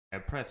Yeah,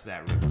 press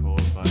that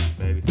record button,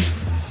 baby.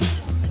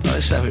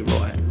 Let's have it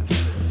right.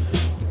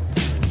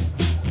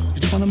 You're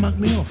trying to mug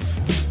me off.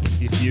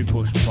 If you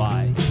push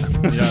play, you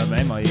know what I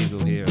mean? My ears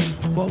will hear it.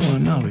 What I want to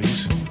know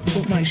is,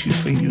 what makes you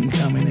think you can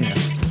come in here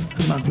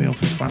and mug me off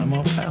in front of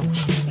my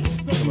pals?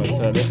 Am I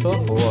turn this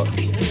off or what?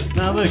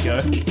 No, let it go.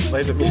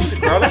 Leave the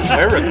music rolling.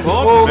 We're recording.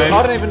 Well,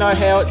 I don't even know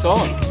how it's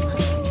on.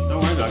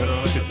 Don't worry about it. I got it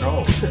under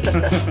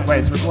control. Wait,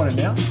 it's recording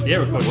now? Yeah,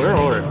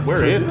 recording.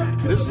 We're in.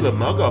 This is the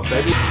mug off,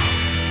 baby.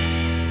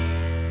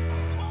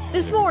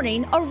 This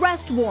morning,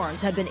 arrest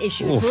warrants have been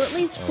issued for at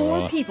least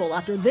 4 people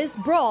after this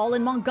brawl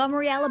in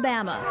Montgomery,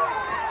 Alabama.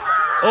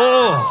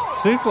 Oh,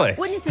 suplex.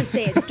 Witnesses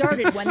say it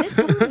started when this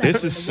crew member This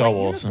is in the so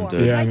white awesome,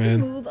 uniform dude. tried Yeah, to man.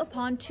 move a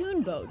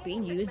pontoon boat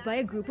being used by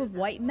a group of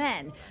white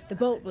men. The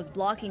boat was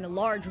blocking a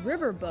large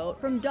river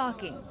boat from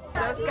docking.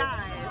 Those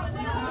guys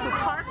who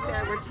parked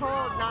there were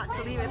told not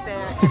to leave it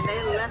there, and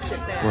they left it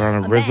there. We're on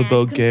a man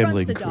riverboat confronts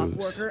gambling the dock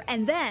cruise. worker,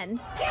 and then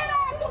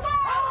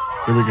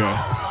Here we go.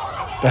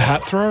 The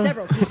hat throw?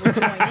 several people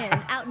join in,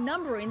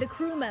 outnumbering the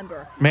crew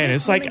member. Man,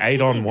 This it's like woman 8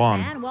 kicking on the 1.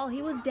 man while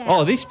he was down.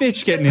 Oh, this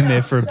bitch getting in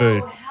there for a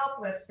boot.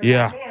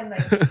 Yeah.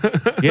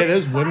 Yeah,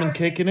 there's women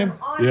kicking him.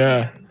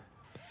 Yeah.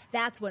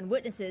 That's when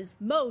witnesses,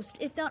 most,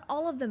 if not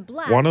all of them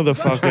black, One of the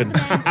rushed to fucking- the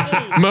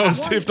man's aid.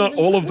 Most, One if not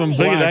even all of them swimming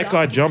Look at black. that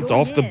guy to jumped join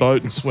off the in.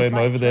 boat and swam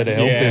over there to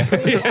help Yeah.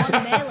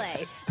 him.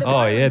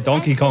 Oh, yeah,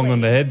 Donkey Kong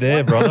on the head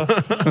there, brother.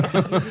 Look at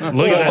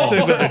that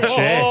dude with the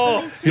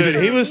chair.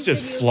 Dude, he was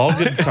just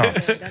flogging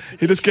cunts.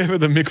 He just gave it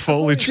the Mick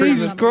Foley treatment.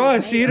 Jesus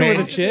Christ, he hit him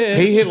with a chair.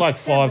 He hit like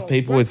 5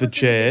 people with the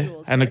chair,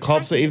 and the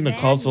cops, even the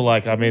cops were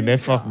like, I mean, they're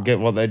fucking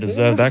getting what they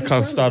deserve. That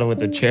cunt started with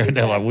the chair, and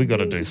they're like, we got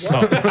to do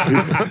something.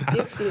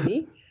 If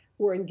any,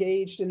 were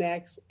engaged in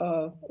acts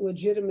of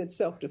legitimate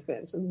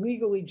self-defense and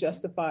legally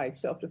justified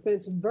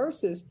self-defense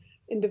versus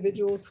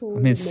individuals who...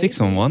 I mean, it's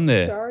 6 on 1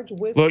 there. charged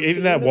with Look,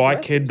 even that white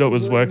arrests kid that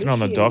was were working on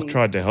the dock initiating-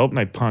 tried to help, and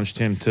they punched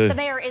him too. The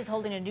mayor is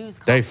holding a news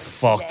They conference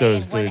fucked today,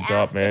 those and when dudes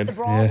asked up, man. if the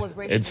brawl Yeah. was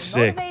racially It's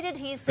sick. motivated,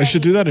 he They said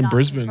should he do that could in not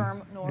Brisbane.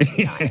 confirm nor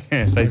deny.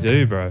 Yeah, they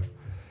do, bro.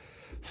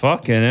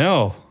 Fucking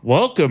hell.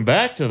 Welcome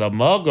back to the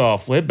Mug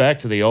Off. We're back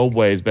to the old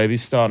ways, baby.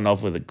 Starting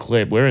off with a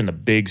clip. We're in the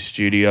big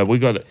studio.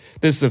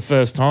 This is the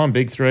first time,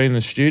 Big 3 in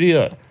the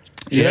studio.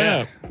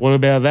 Yeah. What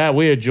about that?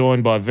 We are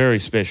joined by very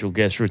special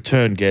guest,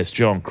 return guest,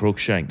 John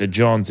Cruckshank, the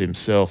Johns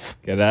himself.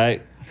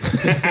 G'day. Hey,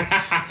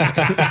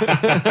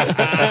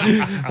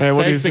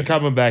 what Thanks is for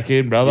coming back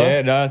in, brother.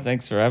 Yeah, no,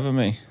 thanks for having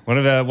me. One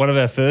of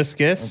our first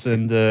guests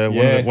and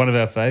one of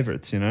our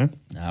favourites, you know.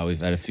 No, we've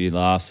had a few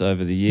laughs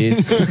over the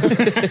years.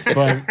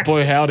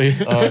 boy, howdy.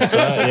 Oh, so,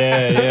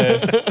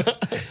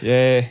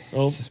 yeah.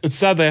 Well, it's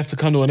sad they have to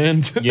come to an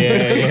end.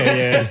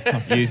 Yeah.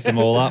 I've used them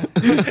all up.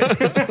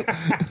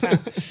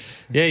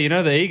 Yeah, you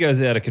know, the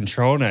ego's out of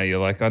control now.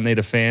 You're like, I need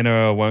a fan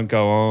or I won't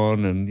go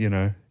on, and, you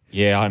know.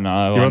 Yeah, I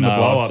know. You're on the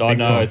blow-up I big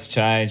know time. it's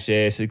changed.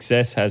 Yeah,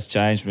 success has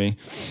changed me.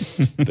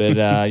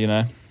 But, you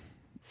know.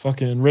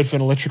 Fucking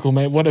Redfern Electrical,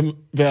 mate. What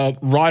about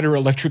Ryder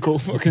Electrical?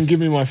 Fucking give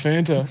me my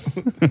Fanta.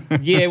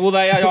 Yeah, well,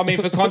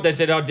 for context, they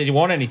said, oh, did you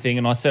want anything?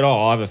 And I said, oh,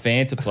 I have a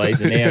Fanta,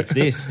 please. And now it's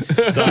this.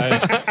 So,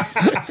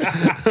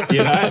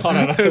 you know, I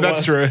don't know.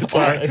 That's true. It's all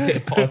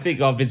right. I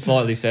think I've been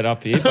slightly set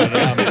up here,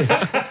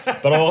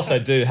 but I also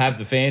do have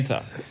the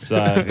Fanta.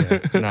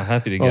 So, No,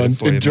 happy to get it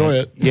for you, enjoy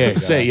man. it. Yeah,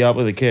 set you up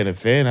with a can of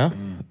Fanta.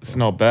 It's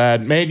not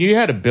bad. Man, you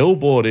had a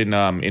billboard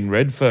in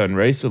Redfern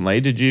recently.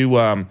 Did you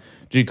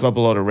cop a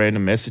lot of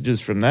random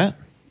messages from that?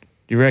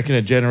 You reckon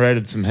it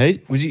generated some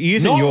heat? Was you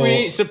using not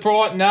really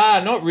surprised.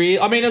 Nah, not really.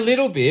 I mean, a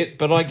little bit,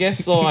 but I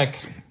guess like...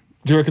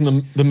 Do you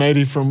reckon the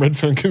matey from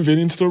Redfern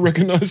Convenience Store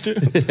recognised you?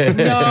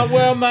 No,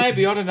 well,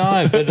 maybe. I don't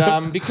know.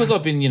 But because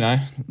I've been, you know,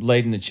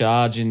 leading the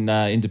charge in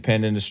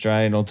independent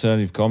Australian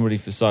alternative comedy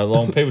for so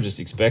long, people just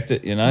expect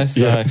it, you know.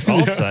 So Yeah.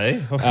 I'll say.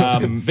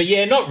 but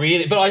yeah, not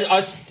really. But I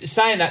was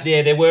saying that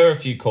there were a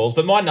few calls,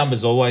 but my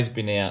number's always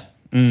been out,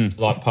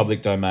 like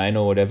public domain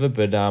or whatever.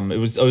 But it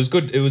was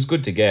good. It was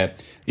good to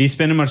get. Are you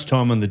spending much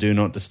time on the Do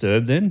Not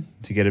Disturb then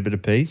to get a bit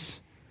of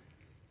peace?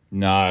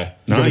 No,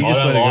 No, you I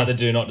just let don't it like go. the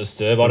do not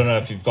disturb. I don't know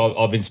if you've got.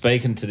 I've been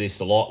speaking to this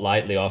a lot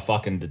lately. I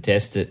fucking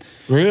detest it.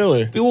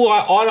 Really? Well,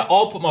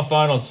 I'll put my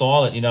phone on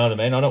silent. You know what I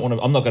mean? I don't want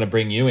to. I'm not going to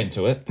bring you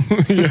into it.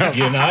 You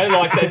know,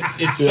 like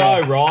it's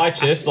so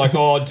righteous. Like,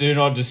 oh, do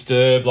not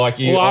disturb. Like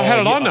you. Well, how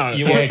did I you- know?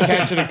 You, Yeah,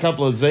 catching a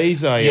couple of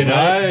Z's, are you, You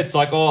know, mate? it's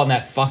like, oh, on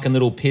that fucking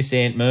little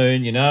pissant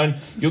moon, you know, and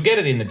you'll get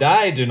it in the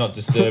day, do not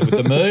disturb with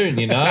the moon,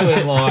 you know,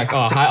 and like,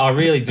 oh, hey, I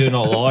really do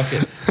not like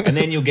it. And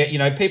then you'll get, you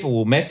know, people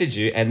will message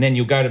you and then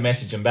you'll go to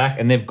message them back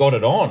and they've got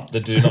it on, the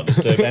do not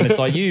disturb. And it's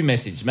like, you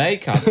messaged me,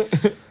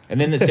 cunt. And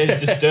then it says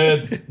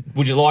disturb,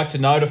 would you like to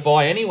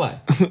notify anyway?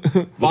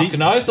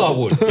 Fucking oath I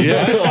would. You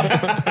know?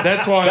 Like,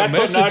 That's why that's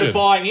what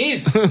notifying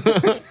is.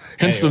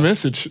 Hence the Anyway.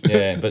 message.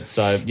 Yeah, but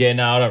so, yeah,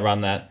 no, I don't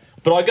run that.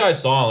 But I go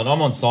silent.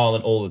 I'm on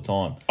silent all the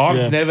time.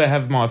 I've never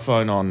have my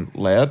phone on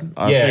loud.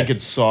 I Yeah. think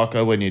it's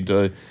psycho when you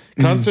do.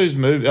 Cunts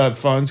whose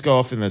phones go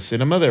off in the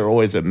cinema, they're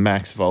always at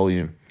max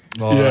volume.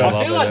 Oh, Yeah.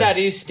 I feel like that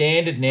is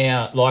standard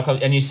now. Like,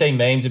 and you see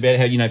memes about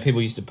how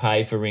people used to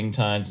pay for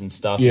ringtones and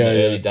stuff in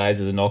the early days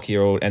of the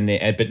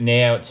Nokia, but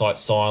now it's like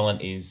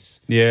silent is.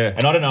 Yeah.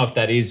 And I don't know if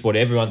that is what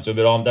everyone's doing,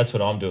 but that's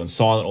what I'm doing,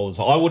 silent all the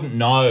time. I wouldn't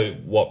know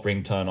what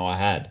ringtone I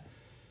had.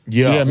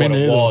 Yeah, what me it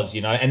neither. was,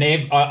 and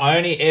I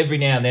only every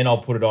now and then I'll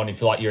put it on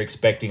if like you're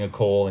expecting a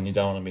call and you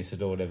don't want to miss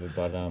it or whatever.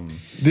 But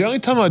The only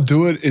time I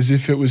do it is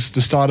if it was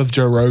the start of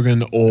Joe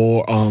Rogan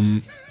or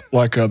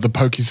the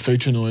Pokies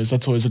feature noise.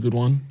 That's always a good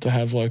one to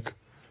have for as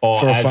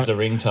the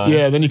ringtone.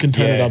 Yeah, then you can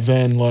turn it up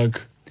then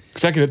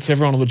because that gets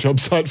everyone on the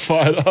job site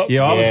fired up.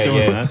 Yeah, I was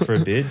doing that for a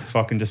bit.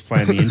 Fucking just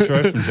playing the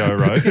intro from Joe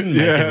Rogan,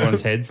 make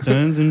everyone's heads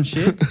turns and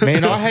shit.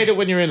 Man, I hate it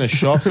when you're in the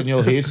shops and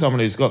you'll hear someone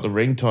who's got the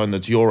ringtone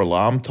that's your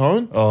alarm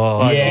tone. Oh,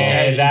 I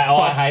hate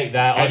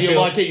that. And you're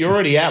like, you're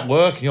already at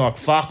work and you're like,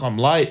 fuck, I'm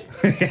late.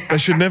 They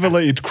should never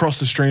let you cross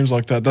the streams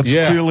like that. That's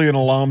clearly an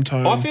alarm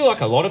tone. I feel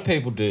like a lot of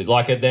people do.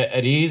 Like there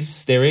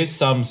is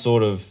some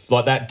sort of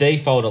like that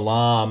default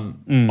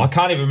alarm. I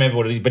can't even remember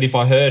what it is, but if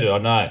I heard it, I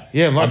know.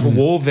 Yeah, like a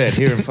war vet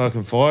hearing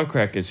fucking firecrackers,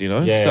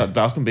 start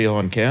ducking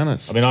behind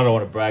counters. I mean, I don't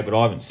want to brag, but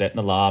I haven't set an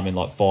alarm in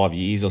like 5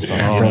 years or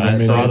something.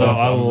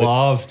 I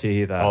love to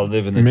hear that. I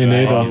live in the Me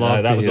dream.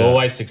 neither. That was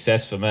always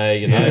success for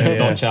me.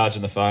 Not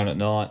charging the phone at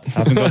night.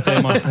 Haven't got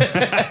there, mate.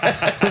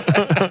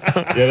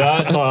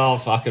 It's like I'll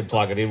fucking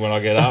plug it in when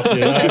I get up.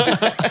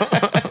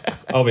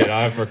 I'll be at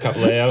home for a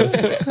couple of hours.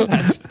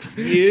 That's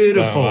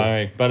Beautiful. Don't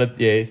worry. But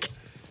They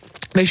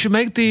should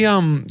make the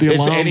It's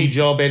alarm. any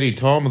job, any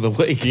time of the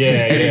week.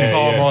 Any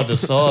time I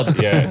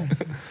decide. Yeah.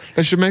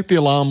 They should make the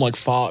alarm like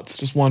farts.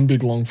 Just one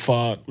big long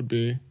fart would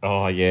be.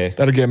 Oh yeah.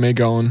 That'd get me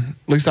going.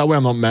 At least that way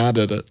I'm not mad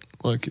at it.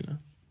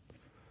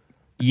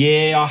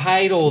 Yeah, I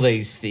hate all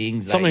these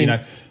things. Put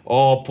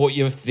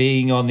your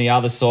thing on the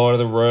other side of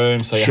the room,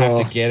 so you have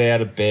to get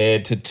out of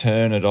bed to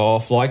turn it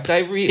off. Like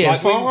they really. Yeah,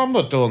 I'm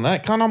not doing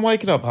that. I'm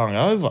waking up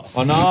hungover.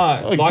 I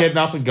know. Getting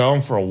up and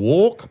going for a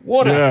walk.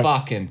 What a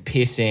fucking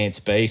pissant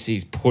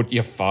species. Put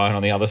your phone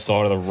on the other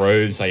side of the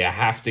room, so you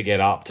have to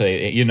get up to.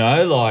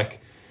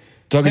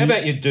 How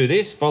about you do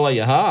this? Follow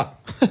your heart.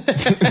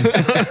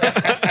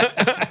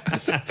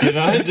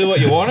 Do what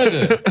you want to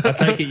do. I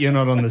take it you're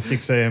not on the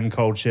 6 a.m.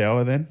 cold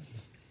shower then?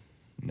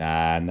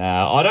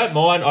 Nah. I don't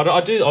mind. I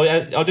do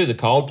the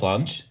cold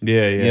plunge.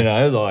 Yeah.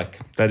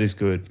 That is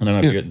good. I don't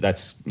know if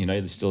that's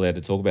you're still allowed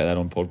to talk about that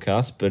on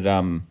podcast, but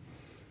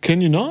can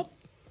you not?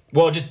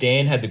 Well, just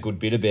Dan had the good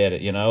bit about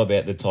it,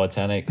 about the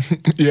Titanic.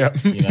 Yeah.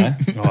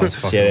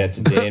 Shout out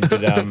to Dan,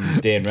 but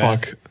Dan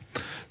Rath. Fuck.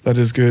 That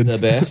is good. The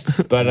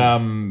best, but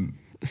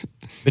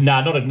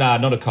not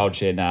a cold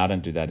shower. I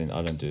don't do that.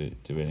 I don't do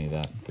any of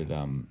that. But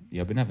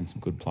I've been having some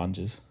good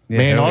plunges. Yeah,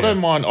 man, I don't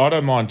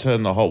mind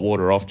turning the hot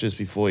water off just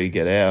before you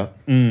get out.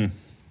 But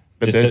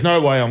there's no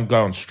way I'm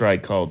going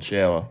straight cold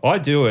shower. I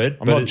do it.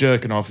 I'm not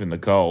jerking off in the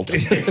cold. I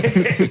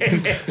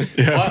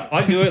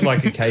do it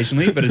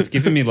occasionally, but it's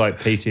given me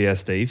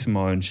PTSD for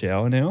my own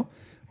shower now.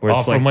 Where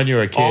it's from when you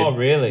were a kid. Oh,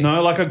 really?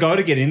 No, I go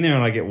to get in there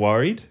and I get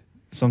worried.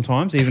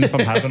 Sometimes, even if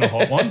I'm having a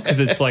hot one,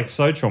 because it's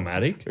so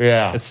traumatic.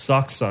 Yeah. It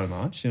sucks so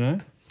much,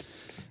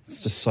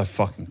 It's just so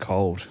fucking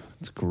cold.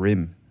 It's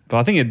grim. But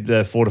I think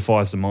it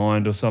fortifies the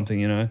mind or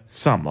something,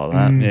 Something like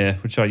that. Yeah,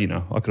 which I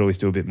could always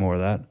do a bit more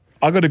of that.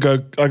 I got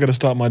to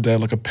start my day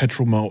like a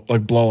petrol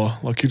blower.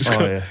 Like you just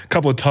got a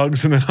couple of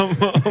tugs and then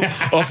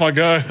off I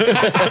go.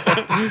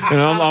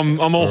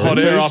 I'm all hot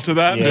air after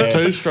that. Yeah.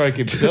 Two-stroke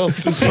himself.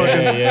 Just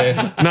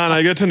fucking, No,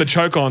 you got to turn the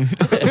choke on.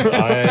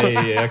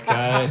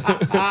 Okay.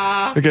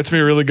 It gets me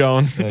really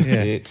going. That's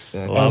it.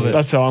 Love it.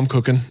 That's how I'm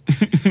cooking.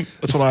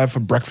 That's what I have for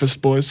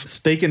breakfast, boys.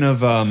 Speaking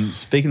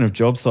of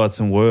job sites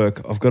and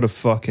work, I've got a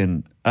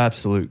fucking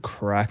absolute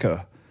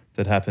cracker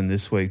that happened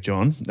this week,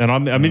 John. And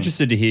I'm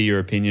interested to hear your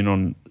opinion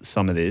on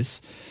some of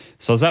this.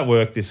 So I was at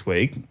work this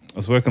week. I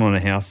was working on a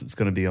house that's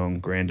going to be on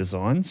Grand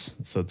Designs.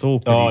 So it's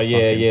all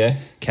pretty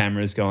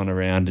cameras going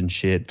around and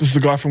shit. Does the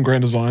guy from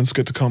Grand Designs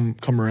get to come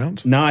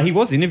around? Nah, he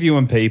was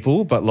interviewing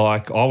people, but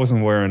I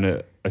wasn't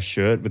wearing a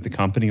shirt with the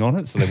company on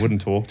it, so they wouldn't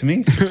talk to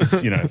me.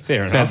 Just,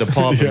 fair enough. Had the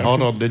pipe and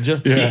hot on, did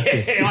you? Yeah,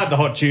 I had the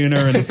hot tuna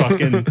and the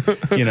fucking,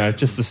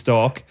 just the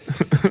stock.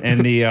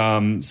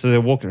 And so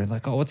they're walking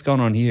around oh, what's going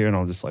on here? And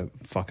I'm just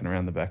fucking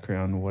around the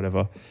background or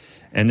whatever.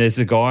 And there's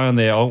a guy on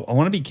there. I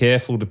want to be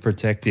careful to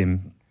protect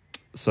him.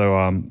 So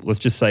let's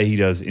just say he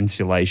does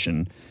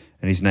insulation,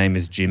 and his name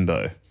is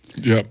Jimbo.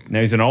 Yep. Now,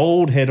 he's an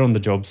old head on the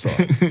job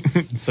site.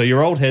 So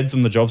your old heads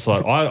on the job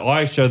site,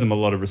 I show them a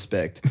lot of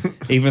respect,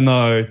 even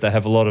though they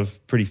have a lot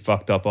of pretty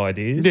fucked up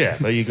ideas. Yeah,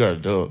 but you got to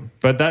do it.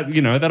 But that,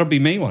 that'll be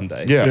me one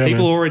day. Yeah.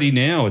 People already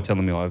now are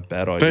telling me I have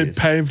bad ideas.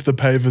 They paved the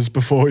pavers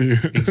before you.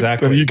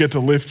 Exactly. That you get to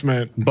lift,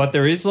 mate. But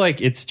there is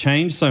it's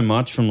changed so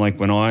much from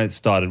when I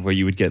started, where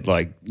you would get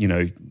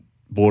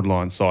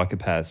borderline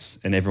psychopaths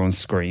and everyone's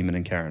screaming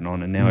and carrying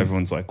on, and now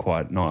everyone's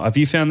quite nice. Have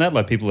you found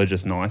that people are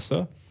just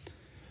nicer?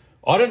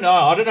 I don't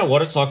know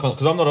what it's like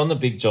because I'm not on the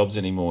big jobs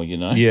anymore, you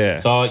know. Yeah.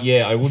 So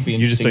yeah, it would be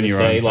You're just interesting on to your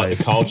see own like the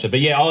pace. culture. But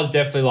yeah, I was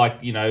definitely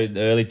like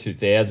the early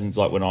 2000s,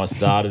 like when I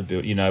started,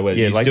 where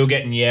you're like- still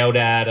getting yelled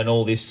at and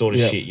all this sort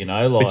of shit,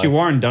 Like, But your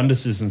Warren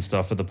Dundases and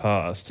stuff of the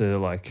past,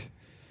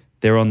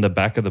 they're on the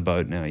back of the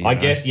boat now. I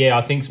guess, yeah,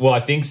 I think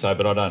so,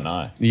 but I don't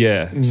know.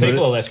 Yeah.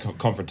 People are less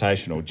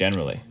confrontational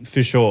generally.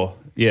 For sure.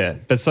 Yeah.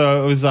 But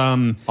so it was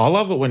I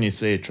love it when you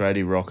see a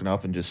tradie rocking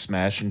up and just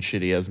smashing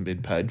shit he hasn't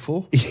been paid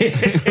for.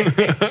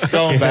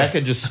 Going back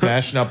and just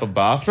smashing up a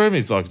bathroom.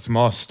 He's like, it's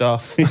my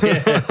stuff.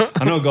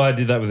 I know a guy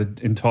did that with an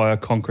entire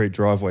concrete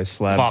driveway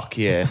slab. Fuck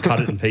yeah.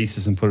 Cut it in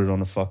pieces and put it on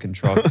a fucking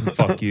truck.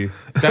 Fuck you.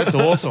 That's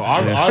awesome.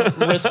 I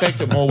respect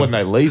it more when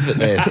they leave it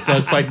there. So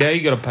it's like now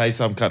you got to pay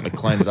some cunt to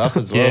clean it up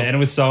as well. Yeah, and it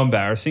was so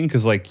embarrassing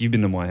because like you've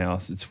been to my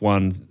house. It's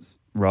one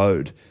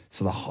road.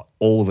 So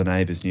all the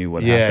neighbours knew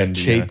what happened.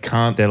 Cheap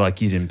cunt. They're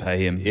like, you didn't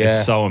pay him. Yeah.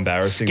 It's so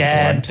embarrassing.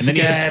 Scab, and then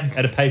you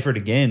had to pay for it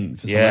again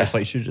for someone else.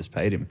 Like, you should have just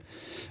paid him.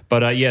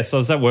 But so I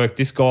was at work.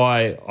 This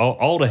guy,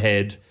 older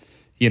head,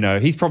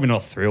 he's probably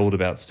not thrilled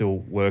about still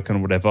working or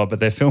whatever,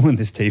 but they're filming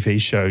this TV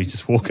show. He's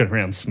just walking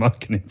around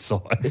smoking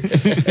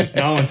inside.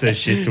 No one says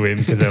shit to him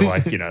because they're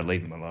like,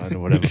 leave him alone or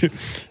whatever.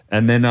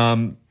 And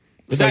then...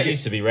 But that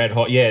used to be red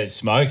hot. Yeah,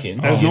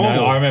 smoking. That was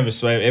normal. I remember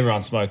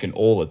everyone smoking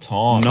all the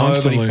time.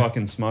 Nobody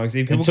fucking smokes.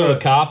 Until the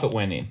carpet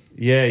went in.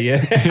 Yeah.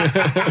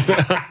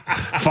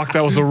 Fuck,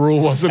 that was a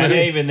rule, wasn't And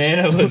it? even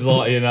then it was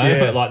like,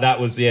 but like that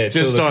was,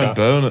 Just don't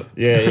burn it.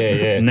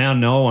 Yeah. Now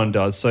no one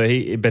does. So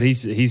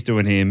he's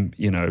doing him,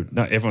 no,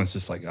 everyone's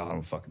just like, I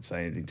don't fucking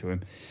say anything to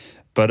him.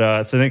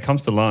 But so then it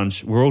comes to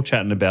lunch. We're all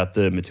chatting about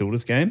the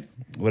Matildas game,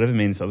 whatever it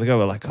means. The other guy,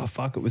 we're like, oh,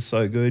 fuck, it was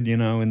so good,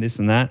 and this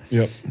and that.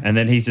 Yep. And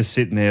then he's just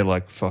sitting there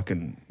like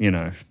fucking,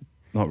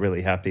 not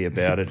really happy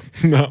about it.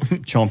 No.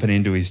 Chomping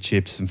into his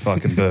chips and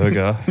fucking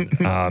burger.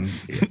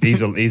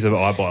 He's a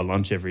I buy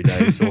lunch every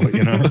day sort,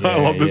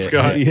 I love this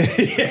guy.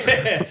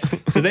 Yeah.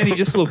 So then he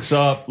just looks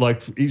up,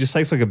 like he just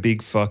takes like a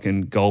big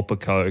fucking gulp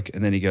of Coke,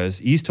 and then he goes,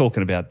 he's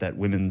talking about that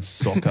women's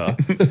soccer.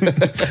 And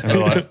we're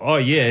like, oh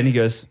yeah, and he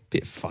goes,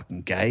 bit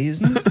fucking gay,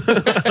 isn't it?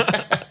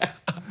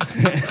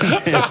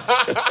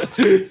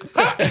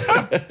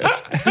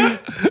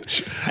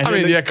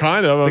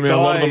 Kind of. A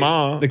lot of them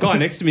are. The guy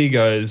next to me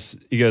goes,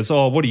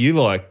 oh, what do you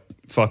like?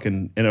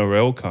 Fucking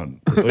NRL cunt.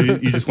 Or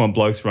you just want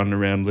blokes running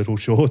around little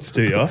shorts,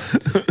 do you?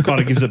 Kind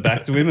of gives it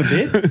back to him a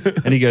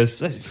bit. And he goes,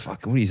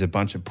 fucking, what are you, a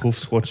bunch of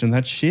poofs watching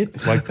that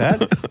shit like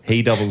that?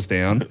 He doubles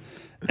down.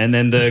 And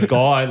then the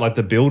guy, like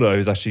the builder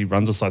who's actually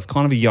runs the site, it's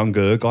kind of a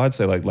younger guy, I'd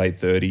say like late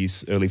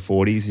 30s, early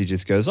 40s. He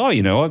just goes, oh,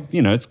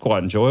 it's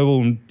quite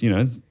enjoyable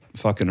and,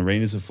 fucking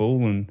arenas are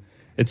full and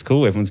it's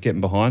cool. Everyone's getting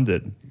behind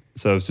it.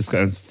 So it's just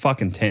going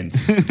fucking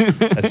tense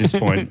at this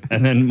point.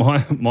 And then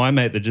my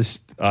mate that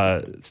just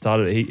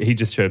started, he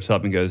just chirps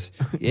up and goes,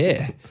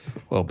 yeah,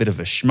 well, a bit of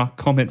a schmuck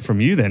comment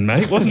from you then,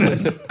 mate,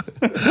 wasn't it?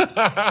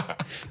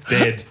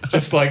 Dead.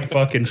 Just like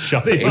fucking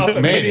shut him up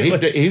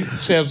immediately. He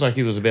sounds like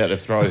he was about to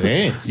throw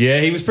hands. Yeah,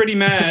 he was pretty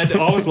mad.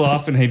 I was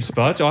laughing heaps,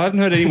 but I haven't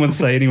heard anyone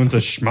say anyone's a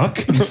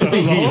schmuck in so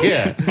long.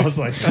 Yeah. I was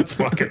like, that's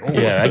fucking awesome.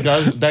 Yeah,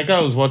 that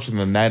guy was watching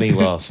The Nanny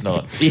last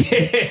night.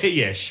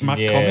 Yeah,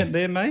 schmuck comment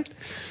there, mate.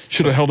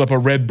 Should have held up a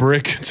red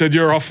brick and said,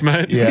 you're off,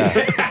 mate. Yeah.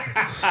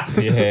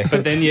 Yeah.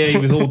 But then, he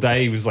was all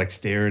day, he was like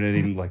staring at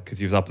him, like, because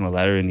he was up on a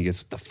ladder and he goes,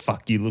 what the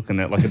fuck are you looking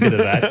at? Like a bit of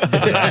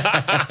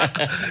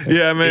that.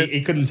 Yeah, man.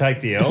 He couldn't take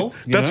the L.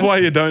 That's why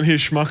you don't hear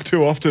schmuck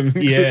too often.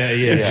 Yeah.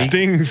 It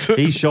stings.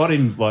 He shot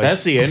him like.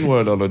 That's the N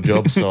word on a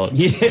job site.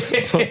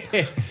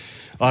 Yeah.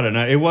 I don't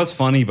know. It was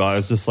funny, but it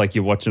was just like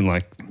you're watching,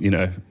 like,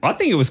 I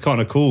think it was kind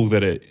of cool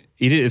that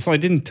it's like, I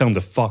didn't tell him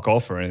to fuck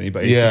off or anything,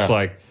 but he's just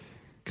like,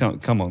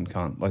 come on,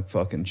 can't like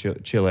fucking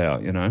chill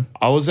out,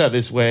 I was at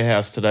this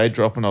warehouse today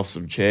dropping off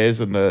some chairs,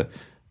 and the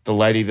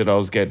lady that I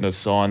was getting to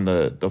sign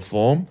the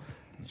form,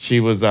 she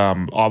was I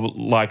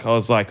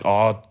was like,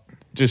 oh,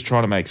 just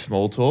trying to make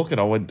small talk, and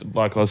I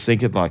was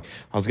thinking like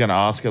I was going to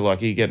ask her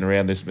like, are you getting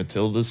around this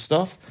Matildas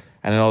stuff?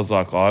 And then I was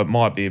like, oh, it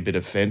might be a bit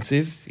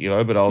offensive,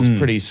 but I was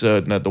pretty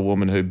certain that the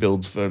woman who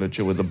builds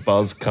furniture with a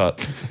buzz cut,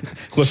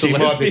 she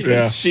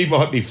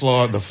might be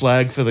flying the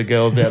flag for the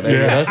girls out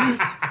there.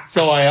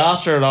 So I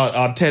asked her, and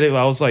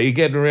I was like, you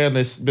getting around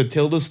this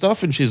Matilda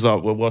stuff? And she's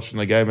like, we're watching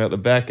the game out the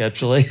back,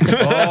 actually.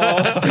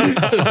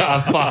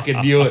 I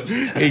fucking knew it.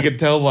 You could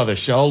tell by the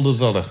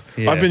shoulders on her.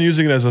 Yeah. I've been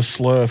using it as a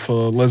slur for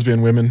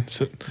lesbian women.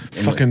 So,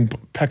 fucking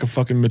pack of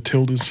fucking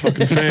Matildas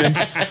fucking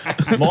fans.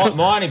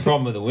 My only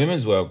problem with the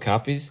Women's World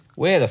Cup is,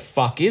 where the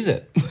fuck is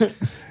it?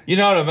 You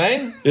know what I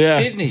mean? Yeah.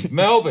 Sydney,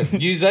 Melbourne,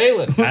 New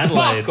Zealand.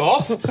 Adelaide. Fuck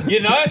off.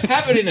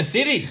 Have it in a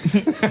city.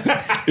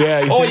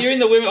 Yeah. You're in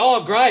the women.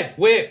 Oh, great.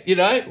 Where,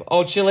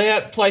 I'll chill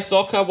out, play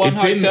soccer,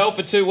 hotel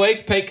for 2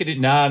 weeks, peek at it.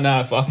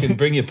 Nah, fucking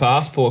bring your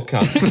passport,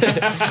 cunt.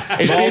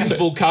 It's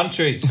multiple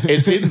countries.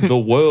 It's in the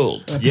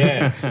world.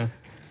 Yeah.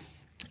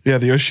 Yeah,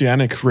 the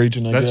oceanic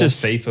region, I That's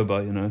guess. just FIFA,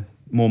 but,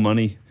 more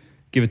money.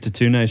 Give it to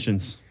two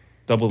nations.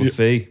 Double the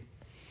fee.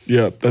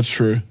 Yeah, that's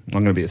true. I'm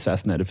going to be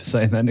assassinated for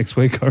saying that next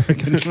week, I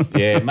reckon.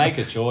 Yeah, make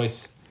a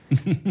choice.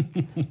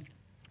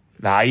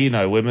 Nah, you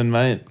know women,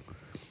 mate.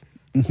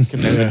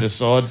 Can never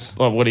decide.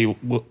 Like, what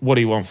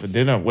do you want for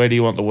dinner? Where do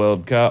you want the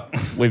World Cup?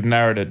 We've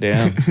narrowed it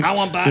down. I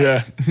want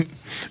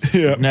both.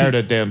 Yeah. Narrowed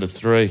it down to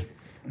 3.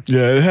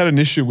 Yeah, it had an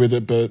issue with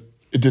it, but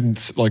it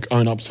didn't like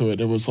own up to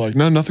it. It was like,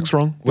 no, nothing's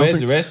wrong. Where's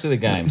Nothing. the rest of the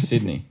game?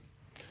 Sydney.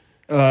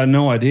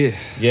 No idea.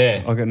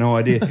 Yeah. I got no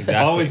idea. Exactly.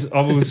 I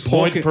was Point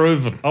walking,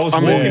 proven. I was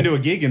walking to a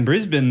gig in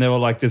Brisbane. They were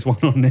like, "There's one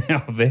on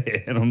now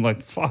there," and I'm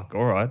like, "Fuck,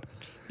 all right."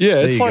 Yeah,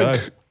 There it's you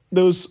like go.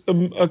 there was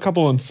a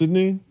couple on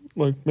Sydney,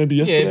 like maybe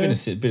Yeah,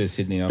 yesterday. a bit of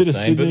Sydney, I'm Bit of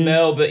saying. But Sydney.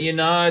 Mel, but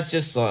it's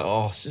just like,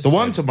 it's just The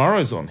one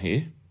tomorrow's on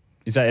here.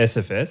 Is that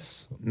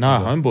SFS? No,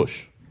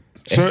 Homebush.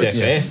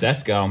 SFS,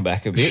 that's going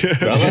back a bit,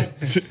 brother.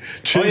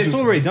 Oh, it's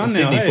already done now.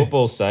 Sydney Hey?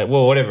 Football Stadium.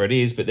 Well, whatever it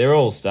is, but they're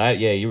all state.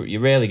 Yeah, you're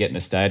rarely getting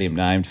a stadium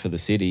named for the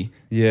city.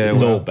 Yeah,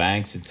 it's well- all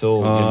banks. It's all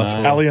It's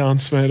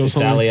Allianz, mate, or It's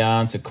something.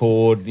 Allianz,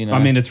 Accord. I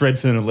mean, it's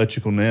Redfern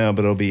Electrical now,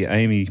 but it'll be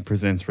Amy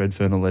presents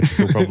Redfern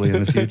Electrical probably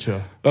in the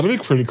future. That'll be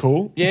pretty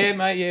cool. yeah,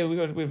 mate. Yeah,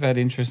 we've had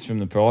interest from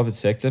the private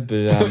sector,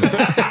 but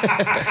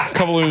A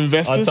couple of I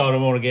investors. told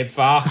them all to get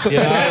fucked. Don't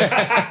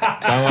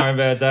worry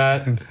about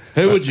that.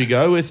 Who would you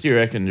go with, do you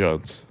reckon,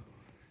 Johns?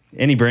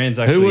 Any brands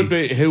actually?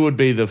 Who would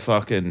be the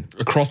fucking...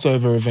 A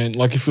crossover event,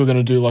 like if we were going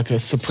to do like a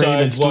Supreme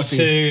and So what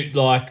Stussy.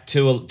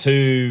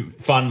 to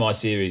fund my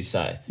series,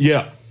 say,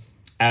 Yeah.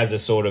 as a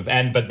sort of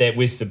but they're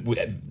with the.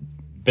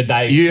 But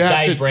they You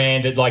have to-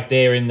 brand it like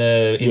they're in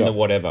the Yeah. the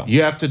whatever.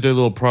 You have to do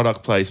little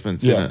product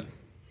placements Yeah. in it.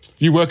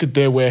 You work at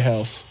their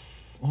warehouse.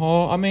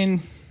 Oh, I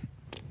mean,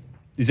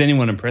 Is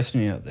anyone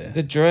impressing you out there?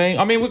 the dream.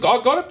 I mean, I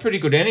got it pretty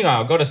good anyway.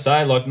 I've got to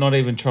say, like, not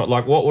even try.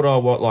 Like, what would I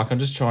want? Like, I'm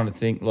just trying to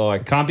think.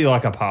 Like, Can't be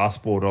like a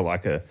passport or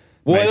like a.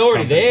 well, mate's it's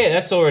already company. there.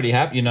 That's already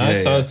happened. You know. Yeah,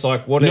 So yeah. it's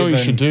like, what You know even? what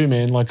you should do,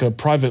 man? Like a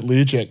private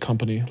Learjet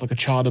company, like a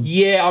charter.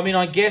 Yeah, I mean,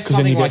 I guess 'Cause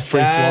then you something get like free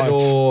that,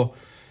 flights. or,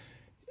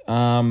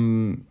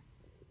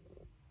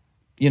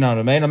 you know what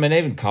I mean? I mean,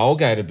 even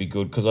Colgate would be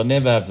good because I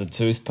never have the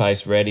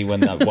toothpaste ready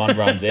when that one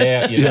runs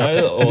out. You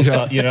know, or Yeah.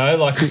 so, you know,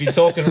 like if you're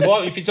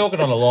talking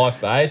on a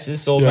life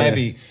basis, or Yeah.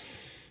 maybe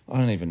I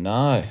don't even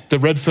know. The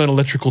Redfern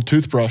electrical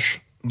toothbrush.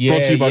 Yeah,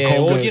 brought to you by yeah,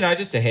 Colgate. or you know,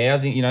 just a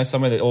housing. You know,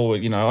 somewhere that, or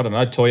you know, I don't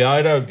know.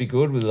 Toyota would be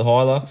good with the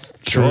Hilux.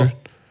 True.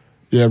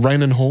 Yeah,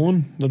 Rain and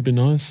Horn. That'd be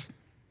nice.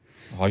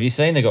 Oh, have you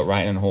seen they got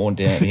Rain and Horn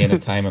down at the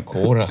entertainment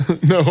quarter?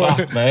 No Fuck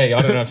way. me.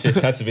 I don't know if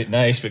that's a bit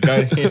niche, but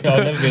I've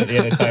never been at the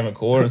entertainment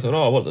quarter. I thought,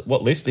 oh,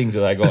 what listings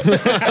have they got?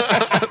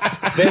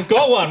 They've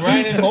got one,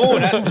 Rain and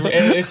Horn. And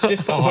it's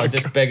just, it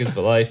just beggars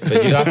belief.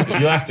 But you'll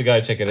have to go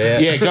check it out.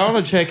 Yeah, go on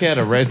and check out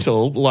a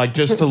rental, like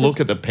just to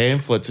look at the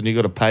pamphlets and you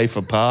got to pay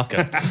for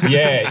parking.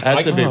 Yeah.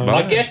 That's a bit I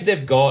much. guess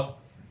they've got,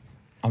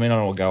 I mean, I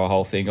don't want to go a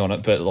whole thing on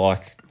it, but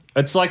like,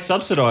 It's like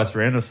subsidised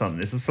rent or something.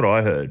 This is what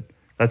I heard.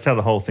 That's how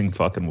the whole thing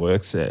fucking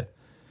works there.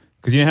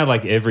 Because you know how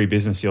like every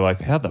business you're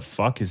like, how the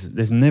fuck is it?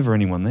 There's never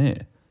anyone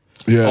there.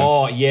 Yeah.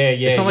 oh, yeah.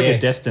 It's not like yeah. a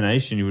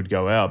destination you would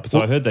go out. So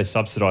I heard they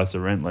subsidise the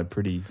rent like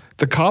pretty.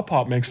 The car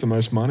park makes the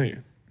most money.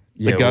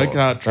 Yeah, go-kart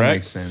that track.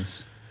 makes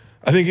sense.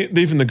 I think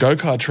even the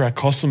go-kart track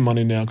costs some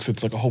money now because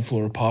it's like a whole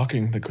floor of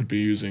parking they could be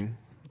using.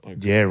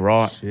 Like, Yeah,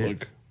 right.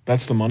 like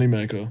that's the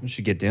moneymaker. We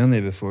should get down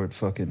there before it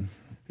fucking.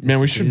 Man,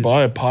 we should disappears.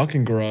 buy a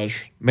parking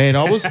garage. Man,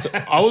 I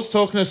was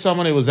talking to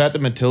someone who was at the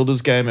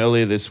Matildas game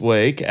earlier this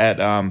week at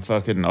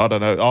fucking, I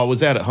don't know, I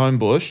was out at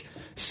Homebush,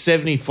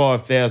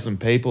 75,000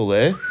 people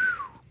there.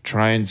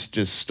 Trains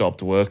just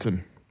stopped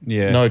working.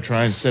 Yeah. No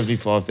trains,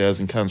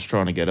 75,000 cunts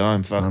trying to get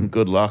home. Fucking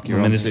good luck. You're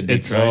I mean, on it's, Sydney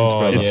it's, trains,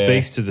 brother. it yeah.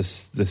 speaks to the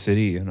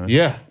city, you know.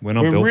 Yeah. We're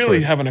not We're built really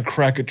for it. having a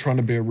crack at trying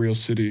to be a real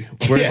city.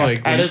 Whereas,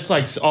 like, And it's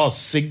like,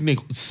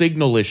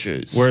 signal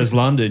issues. whereas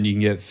London, you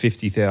can get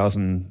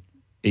 50,000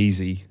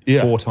 easy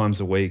 4 times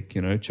a week.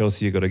 You know,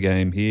 Chelsea, you got a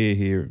game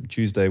here,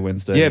 Tuesday,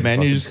 Wednesday. yeah, and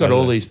man, you fucking just got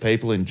all Saturday. these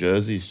people in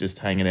jerseys just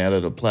hanging out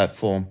at a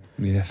platform.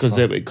 Yeah,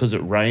 Because it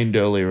rained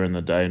earlier in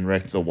the day and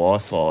wrecked the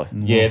Wi-Fi.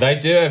 Yeah, they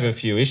do have a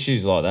few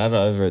issues like that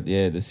over at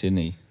the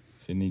Sydney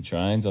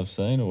trains I've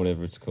seen, or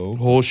whatever it's called.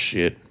 Horse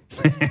shit.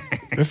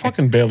 They're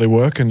fucking barely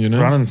working, you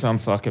know? Running some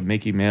fucking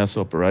Mickey Mouse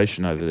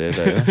operation over there,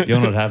 they are. You're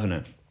not having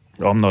it.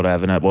 I'm not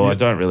having it. Well, I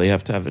don't really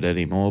have to have it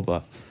anymore,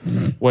 but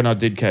when I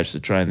did catch the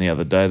train the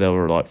other day, they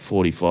were like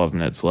 45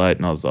 minutes late,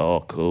 and I was like,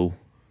 oh, cool.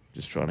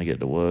 Just trying to get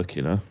to work,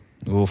 you know.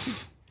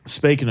 Oof.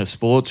 Speaking of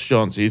sports,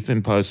 John, you've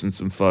been posting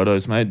some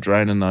photos, mate,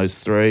 draining those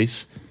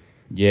threes.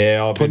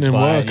 Yeah, I've Putting been in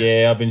playing. work.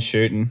 Yeah, I've been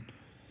shooting.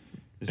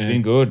 It's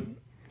been good.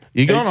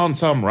 You're going on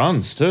some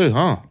runs too,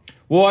 huh?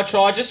 Well,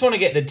 I just want to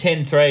get the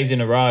 10 threes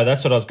in a row.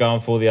 That's what I was going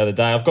for the other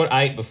day. I've got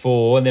 8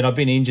 before, and then I've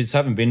been injured, so I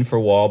haven't been for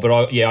a while. But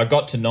I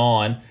got to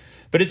 9.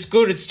 But it's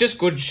good. It's just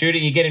good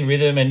shooting. You get in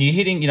rhythm, and you're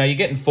hitting. You know, you're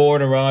getting 4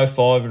 in a row,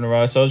 5 in a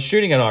row. So I was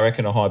shooting at, I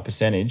reckon, a high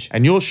percentage.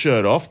 And your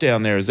shirt off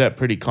down there, is that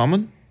pretty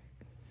common?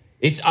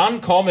 It's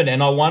uncommon,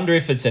 and I wonder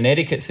if it's an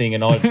etiquette thing,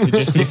 and I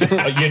just if it's,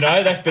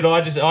 that. But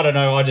I don't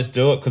know. I just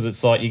do it because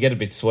it's like you get a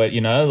bit sweat,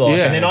 and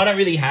then I don't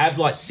really have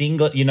like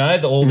singlet,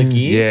 all the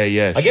gear.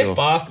 Yeah, I guess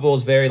basketball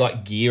is very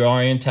like gear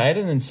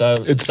orientated, and so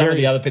It's some of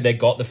very- the other people they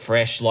got the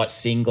fresh like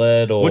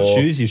singlet or What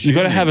shoes you You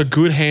got to shooting have a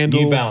good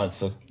handle. New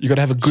Balance. You got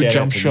to have a good Shout out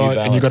jump to New shot, and you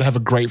Balance. got to have a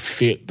great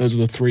fit. Those are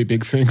the three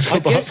big things for I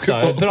guess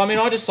basketball. so, but I mean,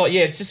 I just like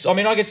it's just. I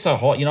mean, I get so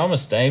hot. I'm a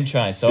steam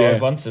train, so Yeah.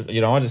 once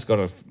I just got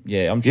to.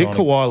 Yeah, I'm You're trying.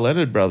 to, Kawhi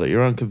Leonard, brother.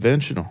 You're unconventional.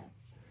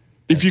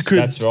 If you could,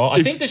 That's right. I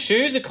if- think the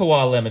shoes are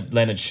Kawhi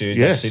Leonard shoes.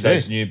 Yeah, actually, see.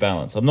 those New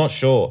Balance. I'm not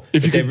sure.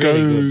 If you but could they're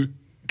really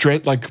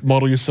go good.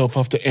 model yourself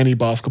after any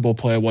basketball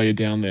player while you're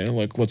down there,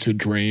 like what's your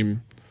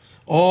dream?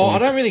 Oh, I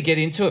don't really get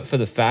into it for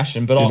the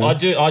fashion, but I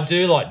do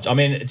like. I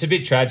mean, it's a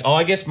bit tragic.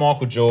 I guess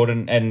Michael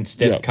Jordan and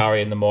Steph Yep.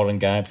 Curry in the modern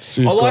game.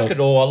 So you've I like got- it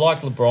all. I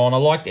like LeBron. I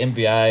like the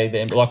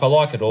NBA. I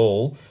like it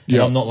all. And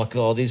Yep. I'm not like,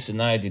 oh, this and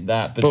they did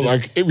that. But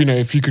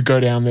if you could go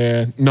down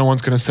there, no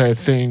one's going to say a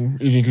thing.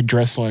 You could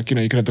dress like, you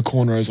could have the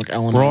cornrows like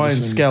Allen Brian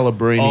Iverson.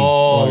 Scalabrine.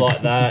 oh,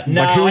 like that.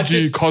 No, Like who I would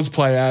you just-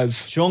 cosplay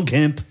as? Sean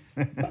Kemp.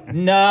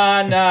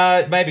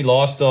 No, maybe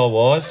lifestyle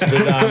wise, but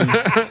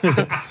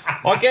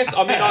I guess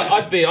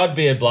I'd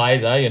be a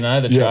Blazer,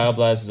 the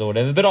Trailblazers or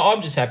whatever. But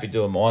I'm just happy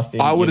doing my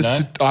thing. I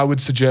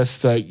would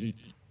suggest that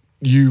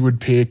you would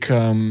pick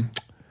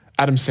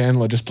Adam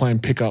Sandler just playing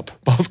pickup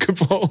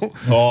basketball.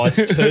 Oh,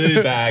 it's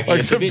too baggy. Like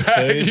It's a the bit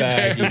baggy too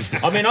baggy.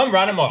 pants. I mean, I'm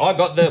running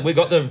we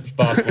got the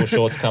basketball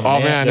shorts coming Oh,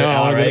 out, man, the no,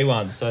 I RE got-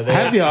 ones. So they're,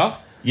 Have ya?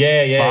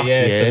 Yeah. Fuck So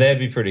yeah. they'd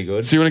be pretty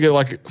good. So you want to get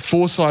like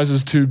 4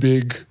 sizes too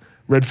big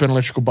Redfern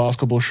electrical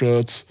basketball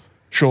shorts,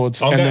 and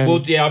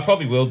then I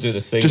probably will do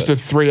the singlet. just a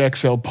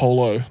 3XL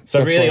polo. So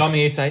That's really, like- I'm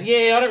here saying,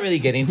 I don't really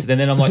get into them.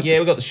 Then I'm like,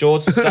 we got the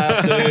shorts for sale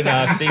soon,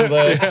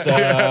 singlets.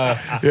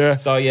 Yeah.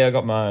 So I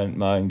got my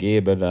own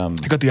gear, but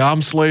you got the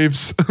arm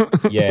sleeves.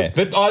 yeah.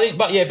 But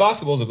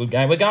basketball's a good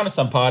game. We're going to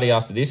some party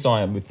after this.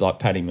 I am with like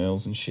Paddy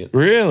Mills and shit.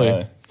 Really?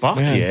 So, Fuck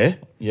Man. yeah.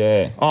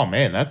 yeah. Oh,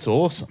 man, that's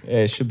awesome. Yeah,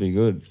 it should be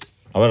good.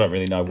 I don't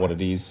really know what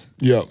it is.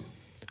 Yeah.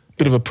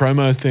 Bit of a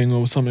promo thing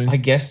or something. I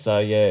guess so.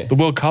 Yeah. The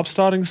World Cup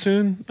starting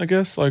soon, I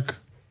guess. Like,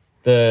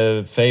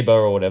 The FIBA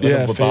or whatever.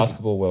 Yeah, the FIBA.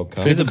 basketball World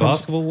Cup. FIBA. Is it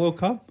basketball World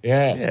Cup?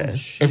 yeah.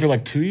 Every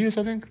like 2 years,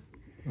 I think.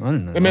 I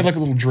don't know. They made like a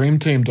little Dream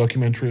Team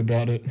documentary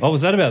about it. Oh,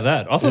 was that about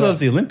that? I thought that was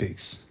the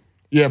Olympics.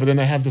 Yeah, but then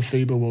they have the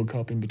FIBA World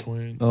Cup in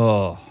between.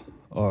 Oh,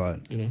 all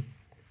right.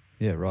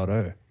 Yeah,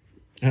 righto.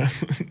 Yeah.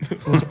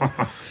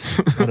 I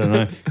don't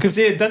know. Because,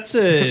 that's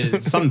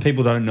something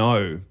people don't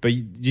know. But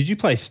did you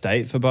play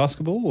state for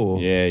basketball? Or?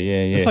 Yeah.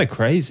 It's like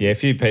crazy. Yeah, a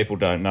few people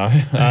don't know.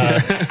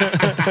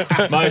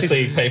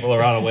 Mostly people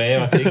are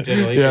unaware, I think,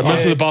 generally. Yeah, But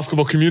most of the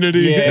basketball community.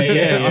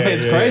 Yeah, I mean,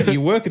 it's crazy.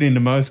 You work it into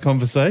most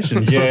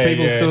conversations, but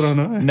people still don't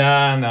know.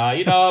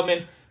 No.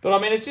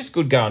 It's just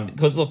good going.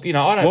 Because, look, I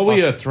don't What were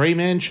you, a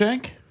 3-man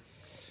shank?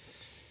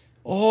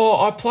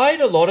 Oh, I played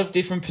a lot of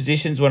different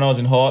positions when I was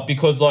in high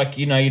because,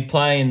 you'd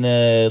play in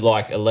the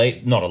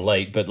elite, not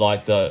elite, but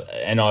I'd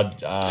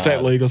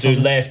State league or do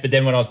something. less. But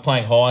then when I was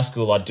playing high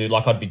school, I'd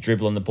be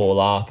dribbling the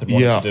ball up and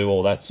wanted Yeah. to do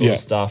all that sort of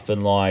stuff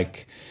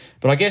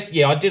But I guess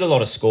I did a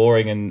lot of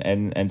scoring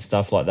and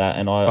stuff like that.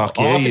 And I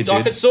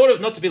could sort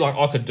of, not to be like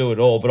I could do it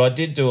all, but I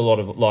did do a lot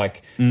of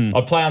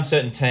I'd play on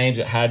certain teams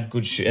that had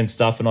good and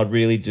stuff, and I'd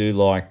really do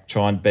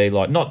try and be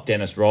not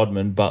Dennis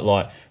Rodman,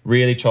 but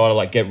really try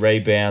to get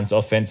rebounds,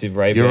 offensive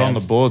rebounds. You're on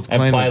the boards, and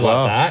clean play the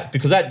glass. like that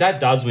because that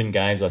does win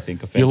games. I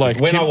think offensively. like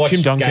when I watch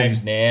Tim Duncan.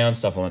 games now and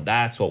stuff, I'm like,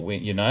 that's what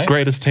win.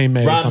 Greatest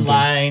teammate or Run something.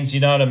 lanes,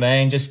 you know what I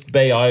mean? Just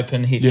be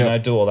open, hit, Yeah.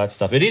 do all that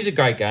stuff. It is a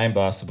great game,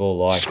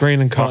 basketball.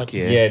 Screen and cut. Fuck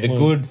yeah. Yeah, the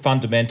good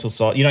fundamental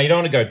side. You don't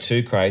want to go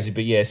too crazy,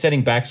 but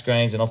setting back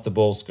screens and off the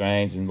ball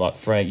screens and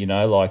free.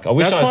 I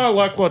wish That's why I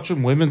like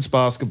watching women's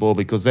basketball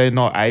because they're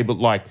not able,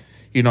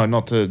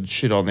 not to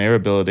shit on their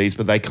abilities,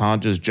 but they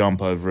can't just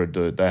jump over a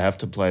dude. They have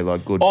to play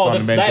good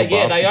fundamental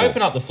basketball. they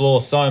open up the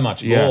floor so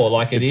much more.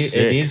 Yeah, It it's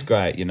is sick.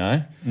 great.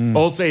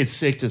 Also, it's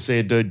sick to see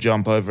a dude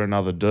jump over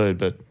another dude,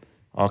 but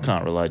I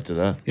can't relate to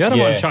that. Yeah, I don't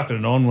Yeah. mind chucking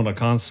it on when I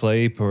can't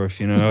sleep or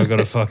if, I've got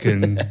to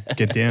fucking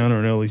get down or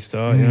an early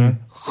start,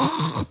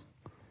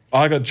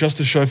 I got just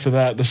a show for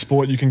that. The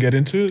sport you can get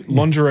into,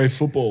 lingerie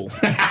football.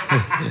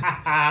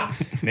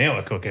 Now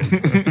we're cooking. We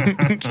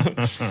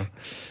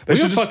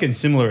got fucking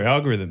similar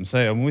algorithms,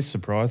 hey? I'm always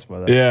surprised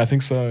by that. Yeah, I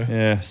think so.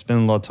 Yeah,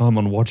 spend a lot of time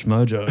on Watch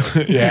Mojo.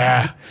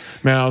 Yeah,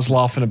 man, I was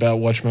laughing about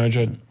Watch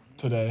Mojo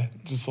today.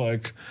 Just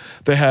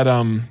they had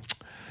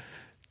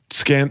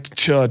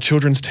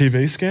children's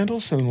TV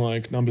scandals,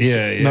 and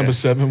number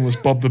 7 was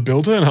Bob the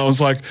Builder, and I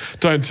was like,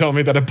 don't tell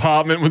me that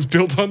apartment was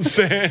built on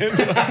sand.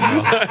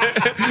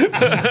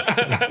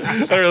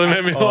 That really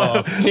made me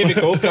laugh.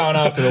 Typical going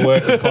after the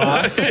working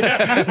class.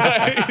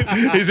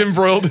 He's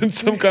embroiled in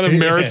some kind of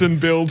Meriton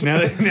build.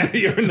 now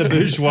you're in the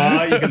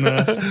bourgeois. You can,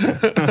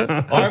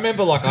 I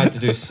remember I had to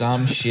do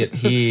some shit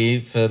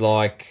here for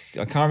I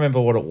can't remember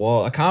what it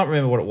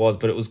was.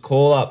 But it was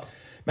call up.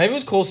 Maybe it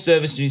was called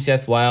Service New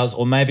South Wales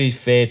or maybe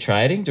Fair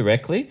Trading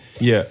directly.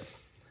 yeah.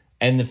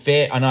 And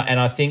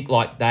I think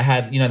like they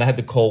had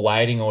the call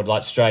waiting or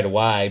like straight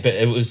away, but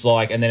it was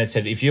like, and then it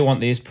said, if you want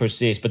this, push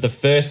this. But the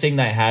first thing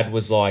they had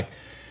was like,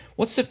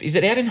 is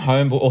it out in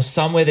Home or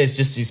somewhere? There's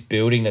just this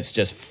building that's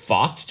just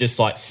fucked, just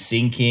like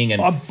sinking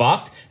and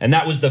fucked. And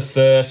that was the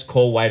first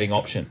call waiting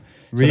option.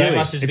 Really? So they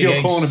must just if be you're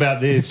getting calling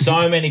about this,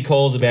 so many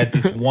calls about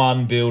this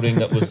one building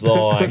that was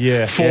like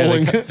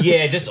falling.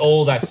 Yeah, just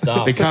all that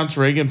stuff. The cunts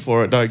ringing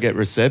for it don't get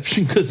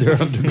reception because they're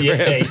underground.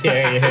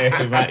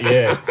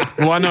 Yeah.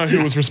 Well, I know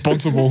who was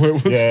responsible.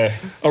 It was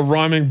a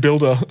rhyming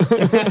builder.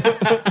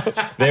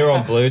 They're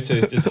on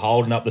Bluetooth, just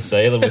holding up the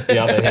ceiling with the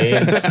other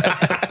hands.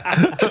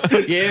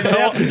 Yeah, but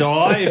out to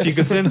die if you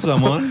could send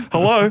someone.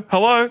 Hello.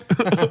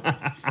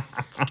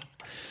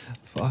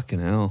 Fucking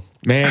hell.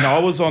 Man, I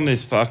was on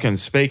this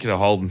speaking of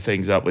holding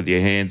things up with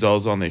your hands, I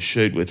was on this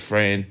shoot with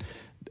Fran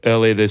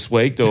earlier this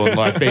week doing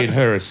like being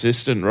her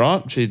assistant,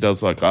 right? She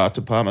does like art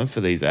department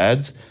for these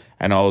ads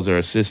and I was her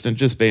assistant,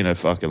 just being a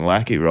fucking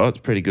lackey, right? It's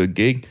a pretty good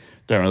gig.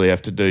 Don't really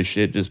have to do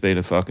shit, just being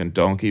a fucking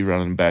donkey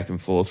running back and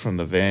forth from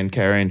the van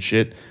carrying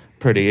shit.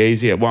 Pretty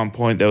easy. At one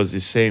point, there was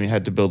this scene you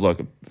had to build like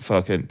a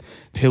fucking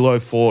pillow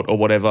fort or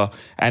whatever.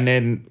 And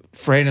then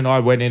Fran and I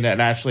went in and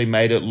actually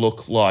made it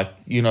look like,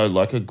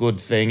 like a good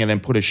thing and then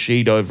put a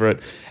sheet over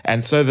it.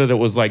 And so that it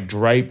was like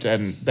draped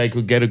and they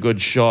could get a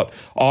good shot.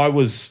 I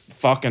was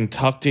fucking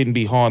tucked in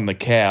behind the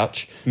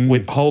couch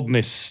with holding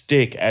this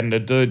stick. And the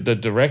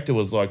director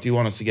was like, do you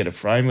want us to get a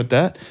frame with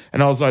that?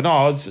 And I was like,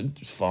 no, it's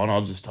fine.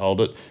 I'll just hold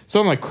it. So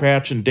I'm like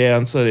crouching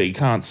down so that you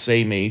can't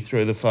see me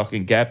through the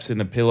fucking gaps in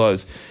the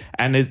pillows.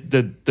 And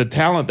the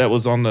talent that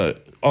was on the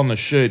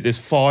shoot, this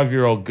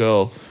 5-year-old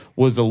girl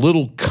was a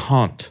little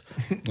cunt.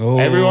 Oh.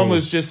 Everyone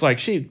was just like,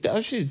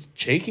 she's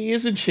cheeky,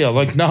 isn't she? I'm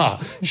like, nah,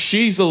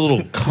 she's a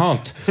little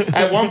cunt.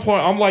 At one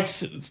point, I'm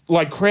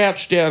like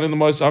crouched down in the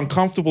most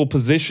uncomfortable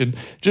position,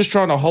 just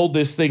trying to hold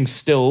this thing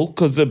still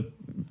because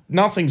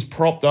nothing's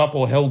propped up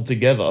or held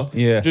together.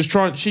 Yeah.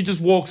 She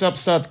just walks up,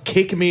 starts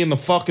kicking me in the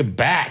fucking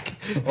back.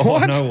 Oh,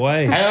 no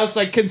way. And I was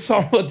like, can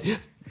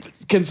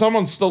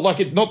someone still, like,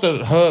 it? Not that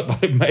it hurt,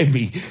 but it made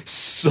me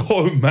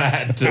so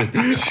mad, dude.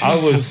 I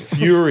was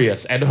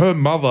furious. And her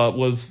mother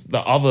was the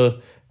other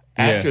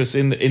actress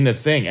in the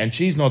thing, and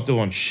she's not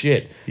doing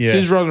shit. Yeah.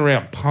 She's running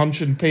around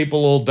punching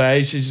people all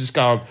day. She's just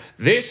going,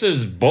 this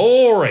is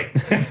boring.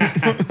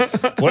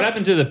 What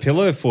happened to the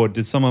pillow fort?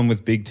 Did someone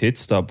with big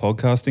tits start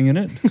podcasting in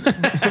it?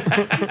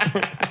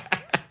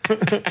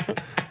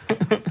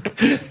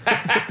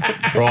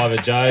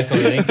 Private joke, I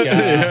think.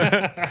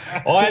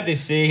 I had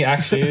this thing,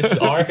 actually,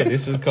 I reckon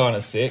this is kind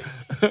of sick.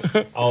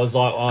 I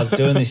was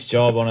doing this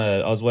job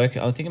I was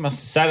working, I think it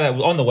must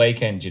Saturday, on the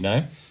weekend,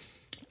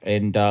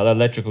 and the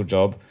electrical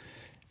job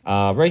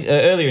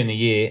earlier in the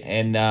year,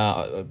 and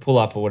pull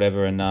up or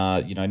whatever, and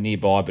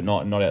nearby, but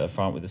not out the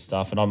front with the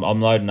stuff, and I'm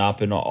loading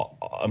up, and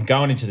I'm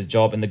going into the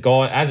job, and the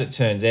guy, as it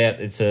turns out,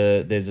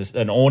 there's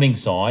an awning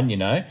sign,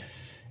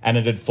 and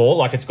it had fall,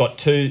 like it's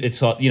got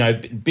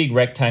big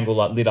rectangle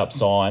like lit up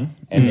sign,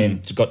 and then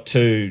it's got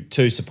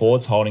two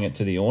supports holding it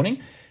to the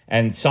awning,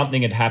 and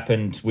something had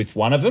happened with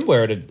one of them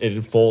where it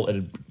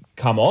had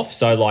come off,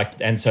 so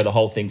the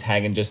whole thing's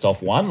hanging just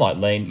off one, like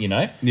lean,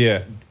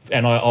 Yeah.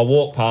 And I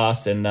walk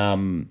past, and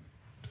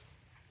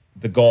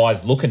the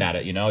guy's looking at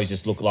it, he's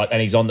just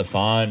and he's on the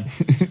phone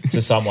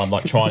to someone,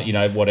 like trying,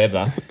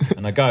 whatever.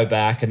 And I go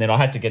back, and then I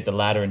had to get the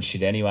ladder and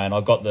shit anyway. And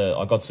I got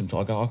some.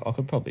 I go, I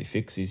could probably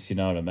fix this, you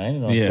know what I mean?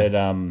 And I said,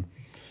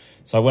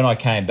 so when I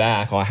came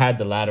back, I had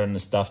the ladder and the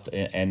stuff,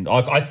 and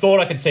I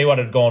thought I could see what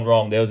had gone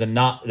wrong. There was a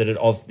nut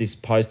of this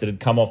post that had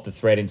come off the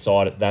thread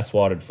inside it. That's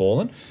why it had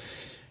fallen.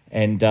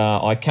 And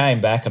I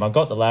came back and I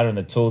got the ladder and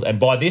the tools. And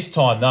by this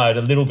time, though,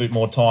 a little bit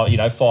more time,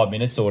 5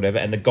 minutes or whatever.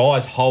 And the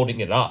guy's holding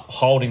it up,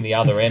 holding the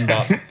other end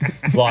up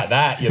like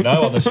that,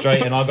 on the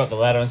street. And I got the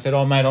ladder and said,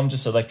 oh, mate, I'm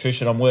just an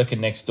electrician. I'm working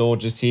next door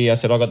just here. I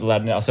said, I got the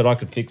ladder now. I said, I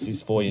could fix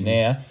this for you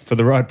now. For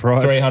the right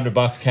price.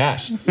 $300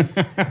 cash.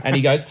 And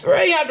he goes,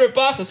 $300?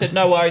 I said,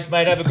 no worries,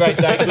 mate. Have a great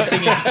day. Good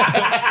thing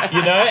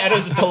and it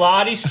was a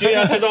Pilates studio.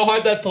 I said, I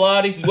hope that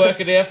Pilates is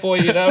working out for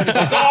you, And he's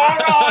like, all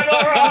right,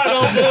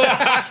 I'll do it.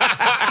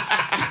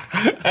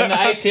 And the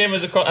ATM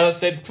was across, and I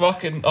said,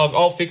 "Fucking,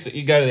 I'll fix it.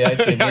 You go to the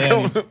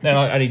ATM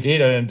now." And he did,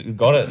 and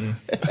got it.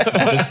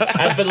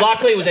 But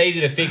luckily, it was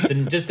easy to fix.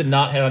 And just the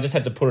nut, and I just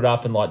had to put it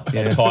up and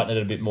tighten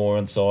it a bit more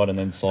inside, and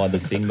then slide the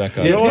thing back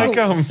over.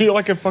 You're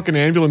like a fucking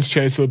ambulance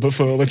chaser, but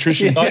for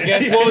electricians. I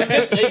guess. Well, it's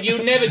just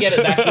you never get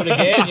it that good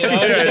again.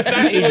 The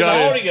fact he was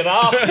holding it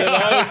up, it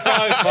was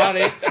so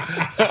funny.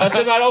 I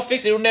said, "Mate, I'll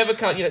fix it. It'll never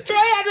cut.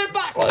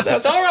 $300." Like that. I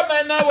said, all right,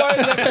 man, no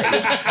worries.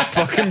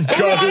 Fucking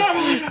go.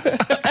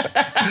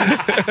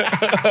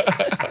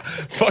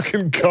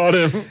 Fucking got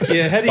him.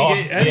 Yeah, how do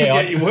you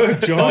get your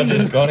work, John? I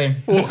just got him.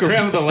 Walk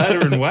around with a ladder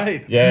and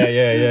wait.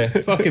 Yeah.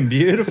 Fucking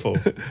beautiful.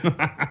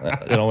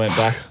 Then I went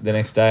back the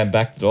next day and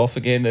backed it off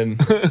again, and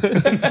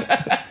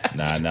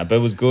no, but it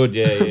was good.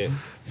 Yeah.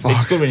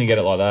 It's good when you get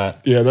it like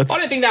that. Yeah, that's. I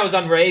don't think that was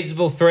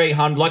unreasonable.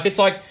 300, like it's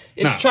No.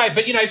 trade,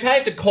 but you know, if you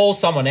had to call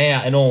someone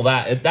out and all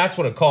that, that's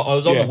what it cost. I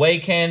was on the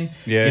weekend,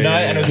 and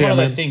it was one of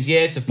those things.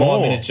 Yeah, it's a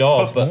 5-minute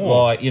job, Cost but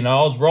more. like you know,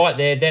 I was right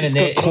there then and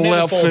there. It'll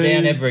never fall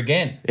down ever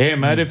again. Yeah,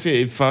 mate. If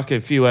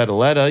you had a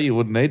ladder, you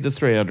wouldn't need the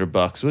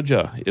 $300, would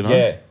you? You know.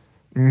 Yeah.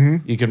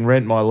 You can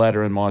rent my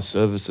ladder and my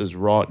services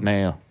right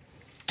now.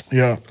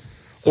 Yeah.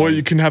 Or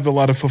you can have the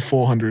ladder for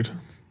 400.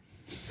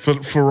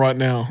 For right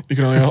now, you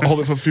can only hold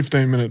it for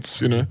 15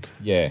 minutes. You know.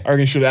 Yeah. I reckon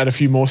you should add a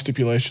few more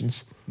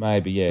stipulations.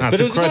 Maybe, yeah. No, but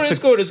it was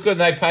good. It's good.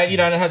 And they pay, you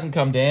know, and it hasn't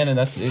come down, and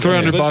it's a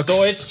 $300 good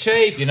store. It's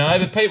cheap, you know.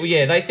 But people,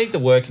 they think the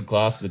working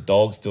class are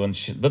dogs doing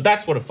shit. But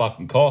that's what it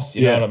fucking costs,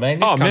 you know what I mean?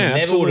 This company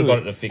never would have got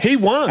it to fix. He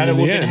won. And it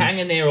would have in been the end.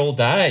 hanging there all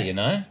day, you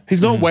know.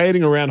 He's not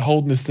waiting around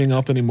holding this thing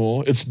up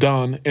anymore. It's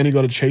done, and he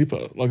got it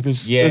cheaper. Like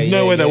there's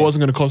no way that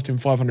wasn't going to cost him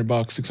 $500,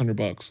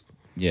 $600.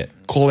 Yeah.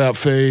 Call out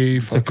fee.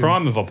 It's a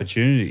crime of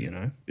opportunity, you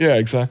know. Yeah,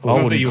 exactly.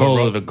 I wouldn't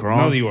call it a crime.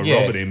 Not that you were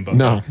robbing him, but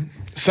No.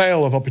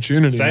 Sale of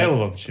opportunity. sale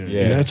of opportunity.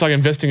 Yeah. You know, it's like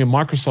investing in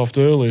Microsoft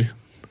early.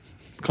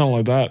 Kind of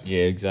like that.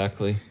 Yeah,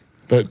 exactly.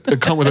 But it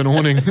come with an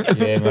awning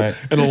Yeah, mate.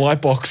 and a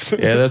light box.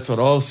 Yeah, that's what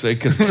I was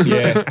thinking.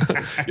 Yeah.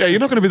 Yeah, you're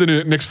not going to be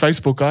the next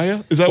Facebook, are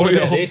you? Is that What what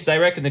about you're... this? They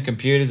reckon the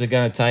computers are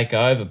going to take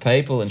over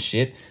people and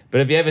shit. But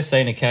have you ever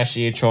seen a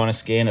cashier trying to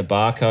scan a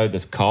barcode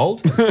that's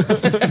cold?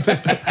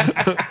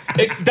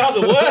 It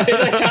doesn't work.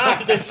 They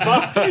can't. It's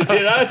fuck.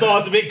 You know,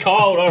 it's a bit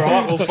cold. All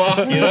right, well,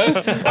 fuck. You know,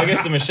 I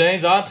guess the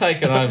machines are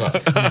taking over.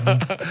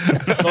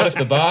 Not if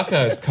the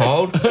barcode's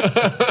cold.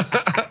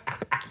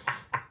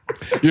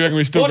 You reckon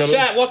we still Watch got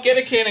that. What get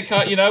a can of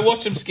cold? You know,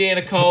 watch them scan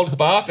a cold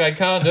bark. They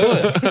can't do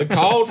it. The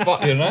cold,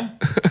 fuck. You know.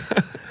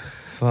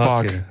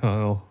 Fuck.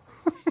 Oh.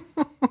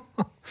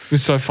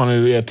 It's so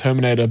funny,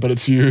 Terminator, but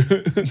it's you.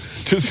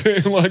 Just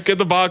like get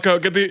the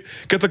barcode,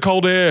 get the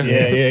cold air.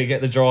 Yeah. Get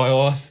the dry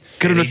ice.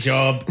 Get Any a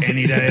job,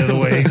 any day of the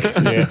week.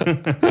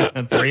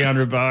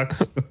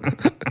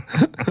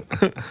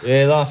 $300.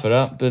 Yeah, laugh it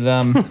up. But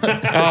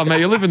Oh man,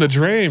 you're living the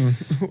dream.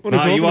 What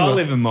No, you you are about?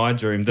 living my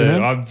dream, dude. Yeah.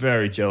 I'm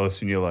very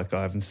jealous when you're like,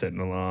 I haven't set an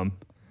alarm.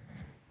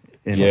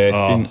 And yeah, it's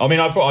oh, been. I mean,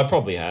 I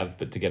probably have,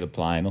 but to get a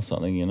plane or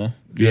something, you know.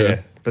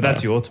 yeah. But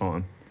that's your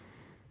time.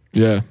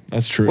 Yeah,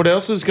 that's true. What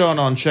else is going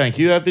on, Shank?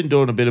 You have been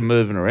doing a bit of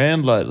moving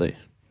around lately.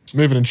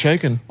 Moving and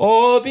shaking.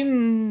 Oh, I've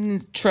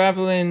been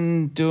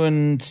traveling,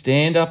 doing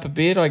stand up a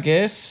bit, I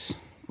guess,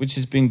 which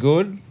has been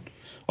good.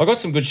 I got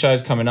some good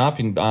shows coming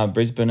up in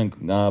Brisbane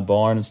and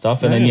Byron and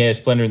stuff, and then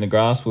Splendor in the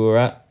Grass we were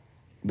at.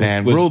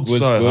 Man, ruled so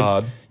good.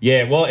 hard.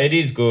 Yeah, well, it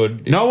is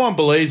good. No one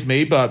believes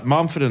me, but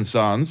Mumford and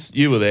Sons,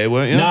 you were there,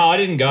 weren't you? No, I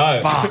didn't go.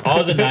 I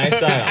was a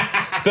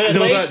naysayer. But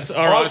Still at least, don't,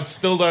 all right,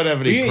 still don't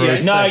have any You- proof.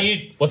 yeah, No,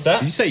 you. What's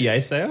that? Did you say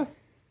yay sayer?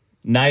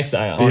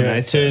 Naysayer.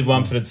 naysayer. To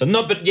Mumford and Sons.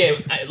 No, but yeah,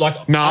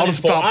 like. No, I'll just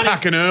start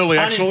packing early,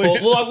 actually.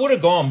 Well, I would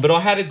have gone, but I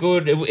had a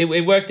good.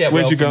 It worked out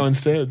well. Where'd you for go me.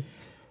 instead?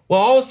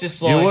 Well, I was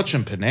just like. You're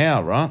watching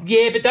Pinau, right?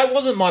 Yeah, but that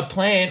wasn't my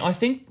plan. I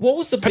think what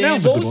was the band?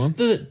 Pinau's a What good was one.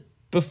 the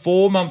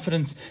before Mumford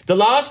and the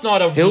last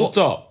night I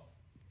Hilltop.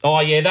 Oh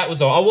yeah, that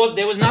was all.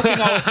 There was nothing.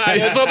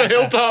 You saw the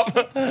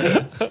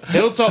hilltop.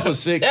 Hilltop was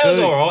sick That too. was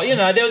all right. You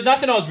know, there was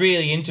nothing I was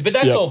really into, but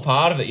that's Yep. all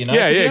part of it. You know,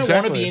 Yeah, 'Cause yeah, you don't want to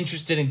exactly. be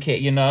interested in care.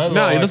 You know,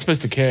 No, like, you're not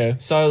supposed to care.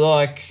 So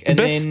like, and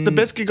then The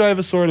best gig I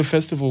ever saw at a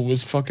festival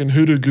was fucking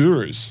Hoodoo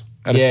Gurus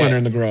at a Yeah. Splinter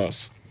in the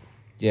Grass.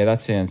 Yeah, that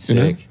sounds You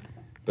know? sick.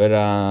 But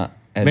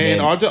and Man,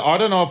 then, I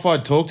don't know if I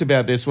talked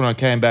about this when I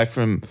came back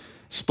from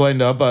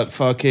Splendor, but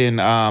fucking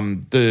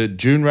the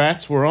June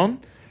Rats were on,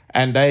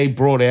 and they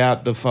brought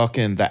out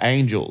the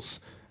Angels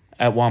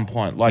at one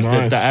point, like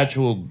Nice.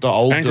 the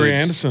old Angry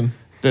dudes. Anderson.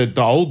 The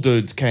old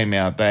dudes came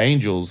out, the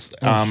Angels,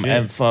 shit.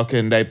 and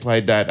fucking they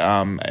played that.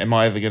 Am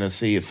I ever gonna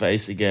see your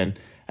face again?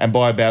 And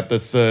by about the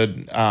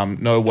third,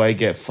 no way,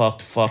 get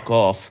fucked, fuck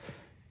off.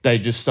 They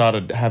just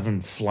started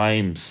having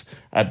flames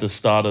at the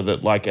start of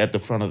it, like at the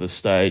front of the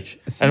stage,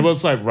 and it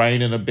was like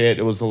raining a bit.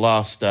 It was the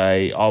last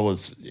day.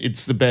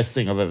 It's the best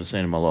thing I've ever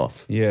seen in my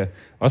life. Yeah.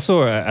 I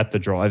saw it at the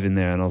drive-in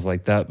there and I was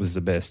like, that was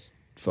the best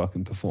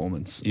fucking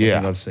performance I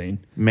think I've seen.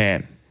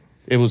 Man,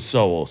 it was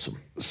so awesome.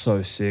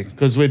 So sick.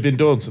 Because we've been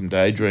doing some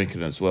day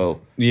drinking as well.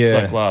 Yeah. It's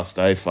like last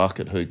day, fuck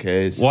it, who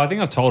cares? Well, I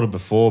think I've told it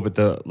before, but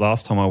the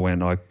last time I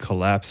went, I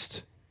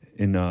collapsed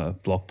in a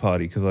block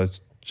party because I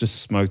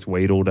just smoked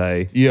weed all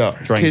day. Yeah.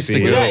 Drank Kissed a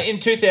beer. was girl. that in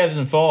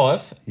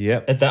 2005.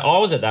 Yep. I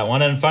was at that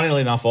one, and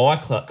funnily enough, I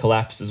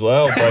collapsed as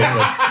well. Briefly.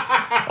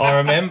 I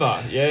remember.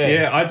 Yeah.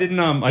 Yeah, I didn't.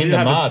 I In didn't the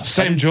have mud.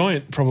 Same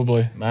joint,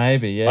 probably.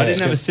 Maybe. Yeah. I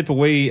didn't have a sip of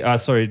weed.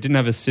 Didn't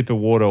have a sip of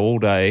water all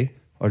day.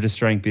 I just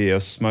drank beer. I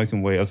was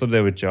smoking weed. I was up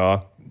there with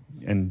Jark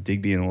and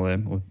Digby and all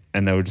them,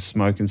 and they were just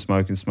smoking.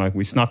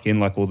 We snuck in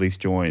like all these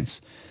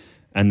joints,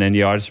 and then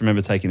I just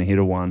remember taking a hit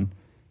of one,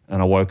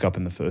 and I woke up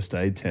in the first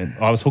aid tent.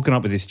 I was hooking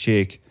up with this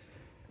chick,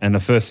 and the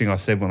first thing I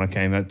said when I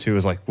came out to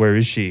was like, "Where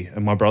is she?"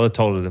 And my brother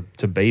told her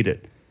to beat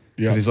it.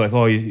 Yeah. 'Cause he's like,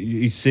 "Oh,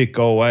 you're sick.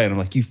 Go away." And I'm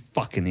like, "You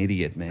fucking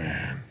idiot,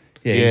 man."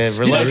 Yeah, Yeah, he's-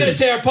 You're not going to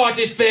tear apart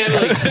this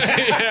family.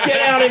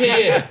 Get out of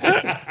here.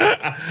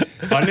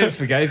 I never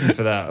forgave him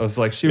for that. I was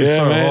like, she was Yeah,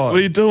 so man. hot. What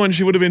are you doing?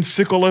 She would have been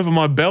sick all over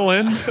my bell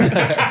end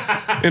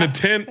in a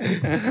tent.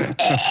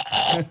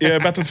 Yeah,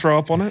 about to throw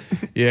up on it.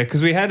 Yeah,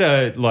 because we had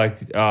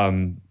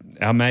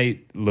our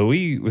mate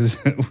Louis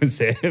was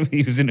there.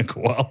 He was in a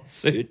koala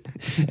suit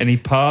and he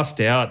passed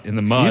out in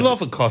the mud. You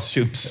love a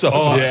costume so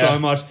much. so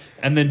much.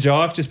 And then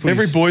Jark just put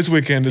Every boys'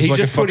 weekend is he like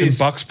a just put fucking his-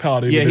 bucks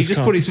party. Yeah, with he this just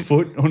cunt. put his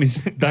foot on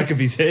his back of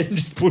his head and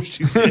just pushed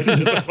his head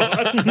into the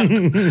mud.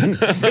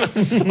 It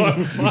was so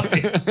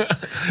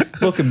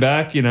funny. Looking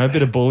back, a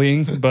bit of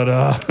bullying, but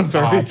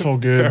it's all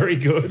good. Very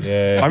good.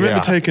 Yeah. I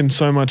remember taking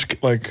so much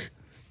like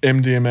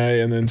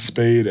MDMA and then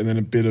speed and then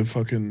a bit of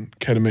fucking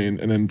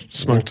ketamine and then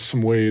smoked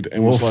some weed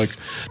and was like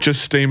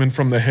just steaming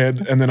from the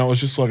head, and then I was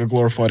just like a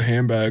glorified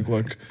handbag,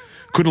 like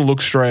couldn't look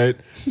straight,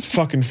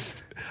 fucking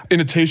in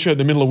a t-shirt in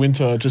the middle of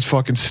winter, just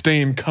fucking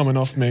steam coming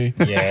off me.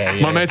 Yeah.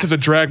 My mates have to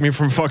drag me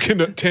from fucking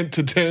tent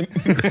to tent,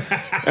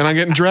 and I'm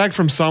getting dragged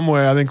from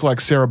somewhere. I think like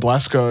Sarah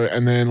Blasco,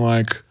 and then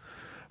like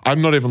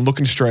I'm not even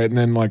looking straight, and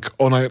then like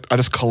I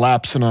just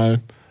collapse, and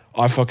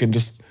I fucking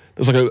just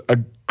there's like a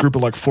group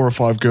of like 4 or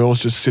 5 girls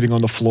just sitting on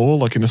the floor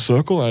like in a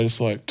circle. And I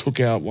just like took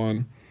out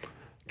one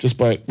just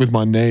with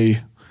my knee,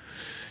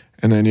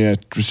 and then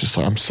it was just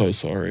like, I'm so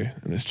sorry.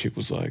 And this chick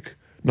was like,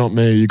 not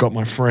me, you got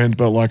my friend,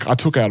 but like I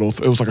took out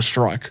it was like a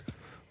strike.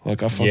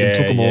 Like I fucking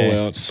took them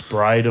all out,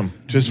 Sprayed them.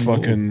 just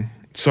fucking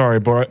sorry,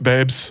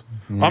 babes.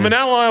 I'm an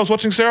ally. I was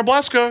watching Sarah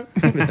Blasco.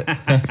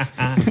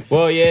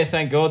 Well, yeah,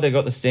 thank God they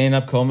got the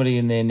stand-up comedy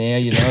in there now,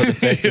 at the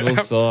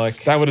festivals.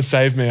 Like, That would have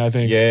saved me, I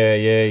think.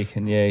 yeah, you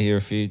can, hear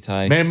a few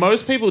takes. Man,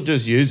 most people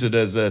just use it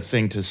as a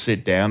thing to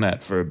sit down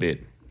at for a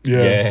bit.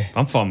 yeah.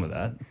 I'm fine with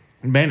that.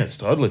 Man, it's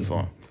totally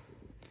fine.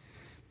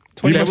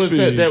 You There must was,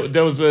 be-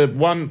 there was a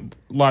one,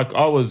 like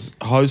I was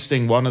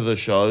hosting one of the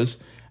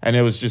shows and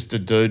there was just a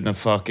dude in a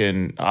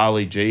fucking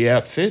Ali G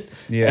outfit.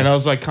 Yeah. And I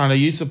was like, are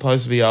you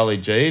supposed to be Ali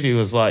G? And he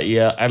was like,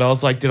 yeah. And I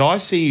was like, did I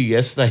see you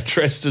yesterday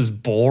dressed as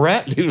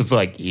Borat? And he was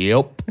like,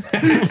 yep.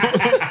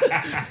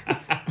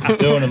 He's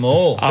doing them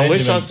all. I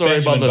wish I saw him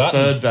on Benjamin the Button.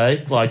 third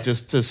day, like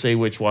just to see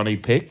which one he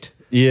picked.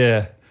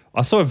 Yeah.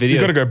 I saw a video.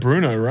 You got to go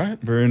Bruno,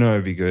 right? Bruno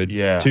would be good.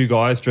 Yeah. 2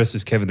 guys dressed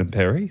as Kevin and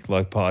Perry,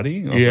 like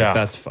partying. I was Yeah. like,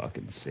 that's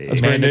fucking sick. That's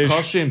Man, very the niche.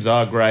 costumes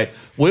are great.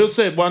 Will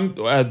said one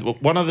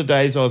of the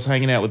days I was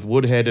hanging out with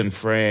Woodhead and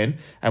Fran,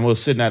 and we were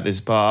sitting at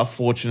this bar,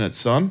 Fortunate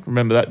Son.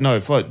 Remember that?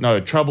 No,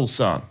 Trouble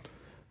Son.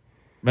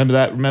 Remember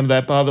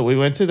that bar that we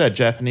went to, that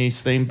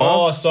Japanese themed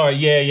bar? Oh, sorry.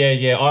 Yeah.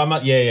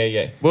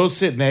 Yeah. We were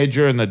sitting there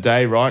during the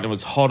day, right? And it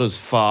was hot as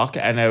fuck,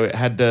 and they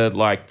had this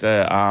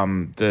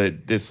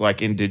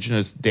like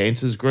indigenous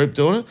dancers group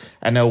doing it,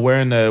 and they were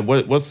wearing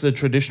what's the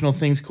traditional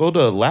things called,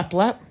 a lap.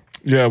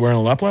 Yeah, wearing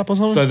a lap or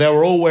something? So they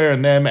were all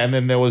wearing them, and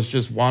then there was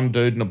just one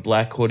dude in a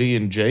black hoodie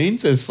and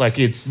jeans. It's like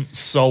it's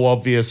so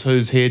obvious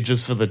who's here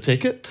just for the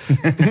ticket.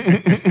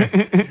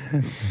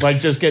 Like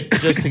just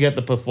to get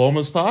the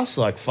performance pass.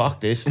 Like fuck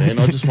this, man.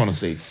 I just want to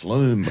see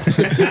Flume.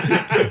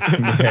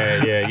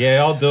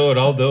 Yeah. I'll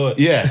do it.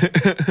 Yeah.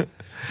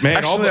 Man,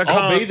 Actually, I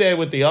I'll be can't- there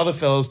with the other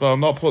fellas, but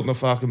I'm not putting the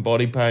fucking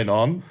body paint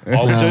on.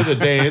 I'll do the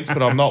dance,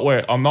 but I'm not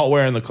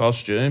wearing the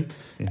costume.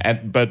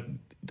 But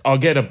I'll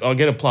get a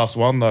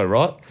 +1 though,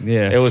 right?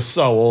 Yeah. It was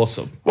so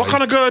awesome. What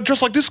kind of guy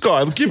dressed like this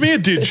guy? Give me a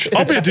ditch.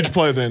 I'll be a ditch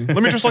player then.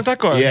 Let me dress like that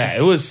guy. Yeah,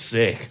 it was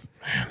sick.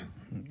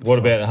 What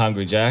about the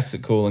Hungry Jacks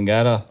at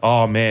Coolangatta?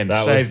 Oh man,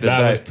 That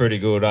was pretty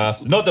good.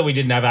 After, not that we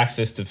didn't have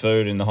access to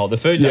food in the whole. The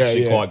food's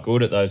actually quite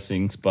good at those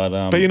things, but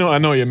But I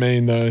know what you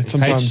mean though.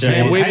 Sometimes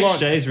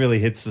HJ's really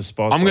hits the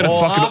spot. I'm going to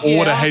fucking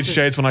order after-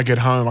 HJs when I get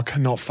home. I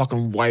cannot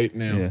fucking wait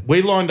now. Yeah.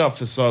 We lined up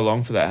for so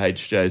long for that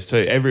HJs too.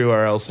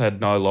 Everywhere else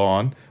had no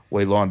line.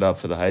 We lined up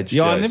for the HJs.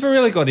 Yeah, I never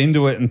really got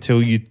into it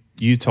until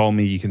you told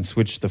me you can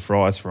switch the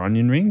fries for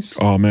onion rings.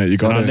 Oh, man, you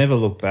got And I it. never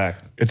looked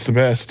back. It's the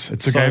best.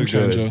 It's a game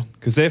changer.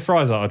 Because their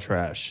fries are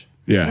trash.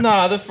 Yeah.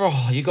 no,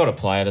 you got to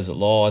play it as it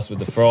lies with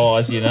the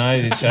fries. You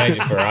change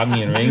it for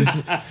onion rings.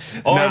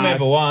 I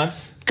remember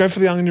once. Go for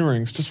the onion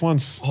rings just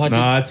once.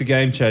 Nah, it's a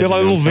game changer. They're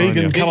like little I'm telling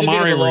vegan you. This is a bit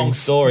calamari of a long rings.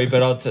 story,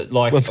 but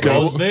Let's go. I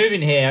was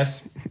moving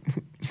house.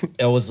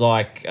 It was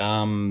like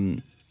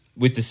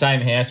with the same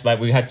housemate,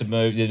 we had to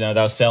move. They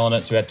were selling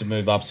it, so we had to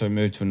move up. So we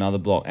moved to another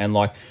block, and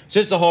like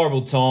just a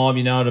horrible time.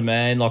 You know what I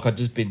mean? Like I'd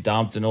just been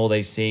dumped and all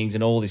these things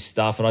and all this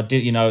stuff, and I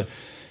did. I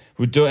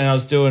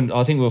was doing.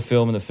 I think we were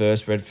filming the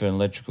first Redfern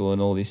Electrical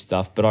and all this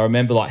stuff. But I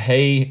remember like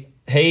he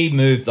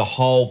moved the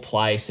whole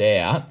place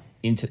out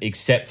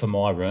except for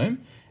my room.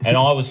 And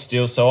I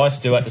still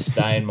had to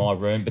stay in my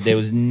room, but there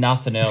was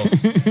nothing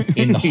else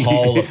in the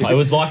whole of it.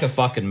 Was like a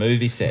fucking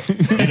movie set.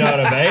 You know what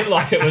I mean?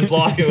 Like it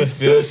was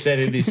film set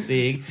in this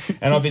thing.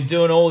 And I've been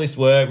doing all this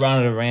work,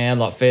 running around,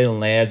 like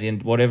feeling lousy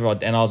and whatever.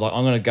 And I was like,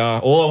 I'm going to go.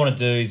 All I want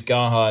to do is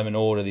go home and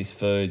order these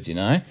foods,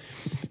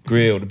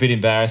 grilled. A bit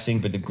embarrassing,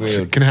 but the grilled.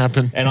 It can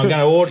happen. And I'm going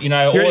to order,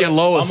 You're at your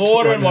lowest I'm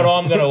ordering right what now.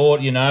 I'm going to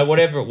order,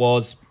 whatever it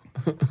was.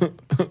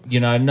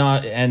 No,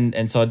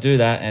 and so I do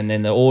that, and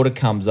then the order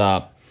comes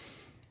up.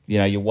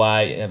 You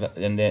wait,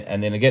 and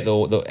then I get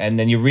the and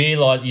then you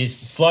realise you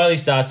slowly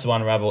start to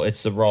unravel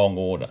it's the wrong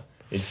order.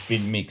 it's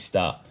been mixed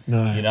up.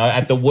 No. You know,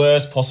 at the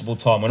worst possible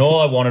time when all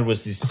I wanted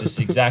was this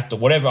exact or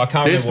whatever. I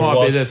can't This remember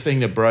what might it be was. the thing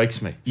that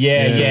breaks me.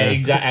 Yeah,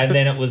 exactly. And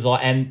then it was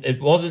like, and it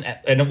wasn't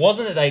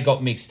that they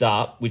got mixed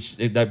up,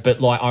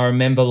 but like I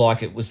remember,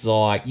 like it was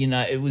like, you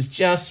know, it was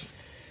just,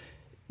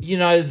 you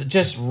know,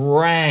 just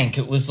rank.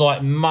 It was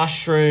like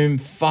mushroom,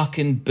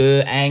 fucking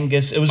burr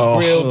Angus. It was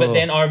real. But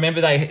then I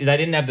remember they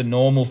didn't have the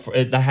normal.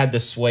 They had the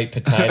sweet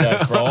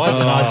potato fries,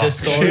 and I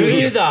just thought, who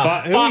the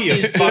fuck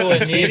is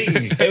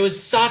doing this? It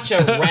was such a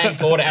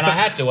rank order, and I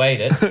had to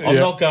eat it. I'm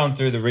not going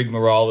through the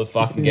rigmarole of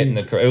fucking getting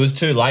the. It was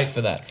too late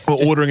for that.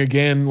 Or ordering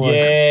again. Like,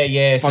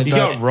 Yeah. So You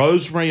got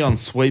rosemary on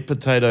sweet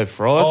potato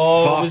fries?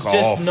 Oh, Fuck it was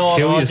just off. not.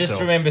 Kill I yourself. just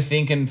remember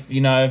thinking,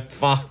 you know,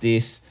 fuck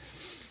this.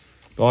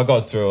 But I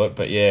got through it,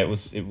 but yeah, it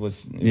was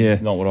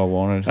not what I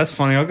wanted. That's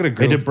funny. I got a Need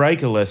grilled to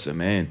break a lesson,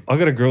 man. I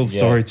got a grilled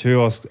story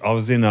too. I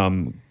was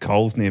in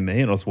Coles near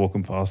me, and I was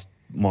walking past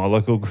my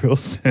local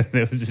grills, and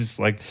there was this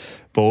like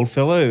bald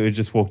fellow who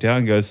just walked out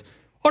and goes,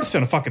 "I just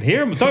found a fucking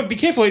hair. Don't be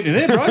careful eating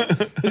in there, bro."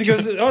 He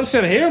goes, "I just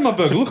found a hair in my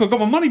burger. Look, I got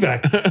my money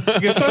back." He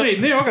goes, "Don't eat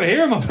in there. I got a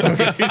hair in my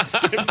burger." He just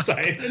kept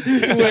saying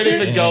it. Weren't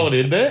even going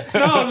in there.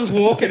 No, I was just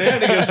walking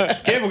out. He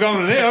goes, "Careful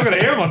going in there. I got a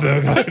hair in my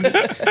burger." And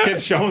just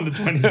kept showing the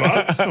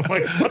 $20. I'm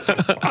like, what the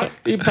fuck?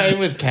 You paying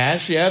with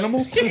cash, you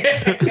animal?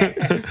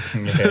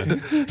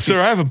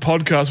 Sir, I have a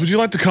podcast. Would you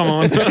like to come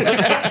on?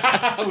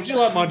 Would you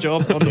like my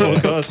job on the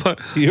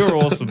podcast? You're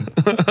awesome.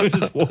 We're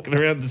just walking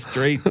around the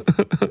street. I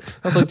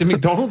was like, did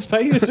McDonald's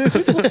pay you to do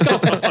this? What's going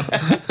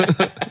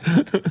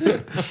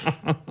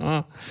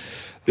on?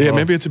 Yeah,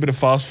 maybe it's a bit of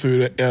fast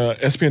food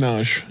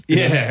espionage.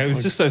 Yeah, it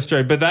was just so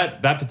strange. But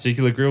that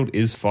particular grilled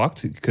is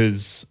fucked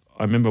because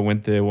I remember I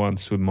went there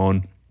once with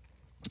Mon.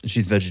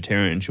 She's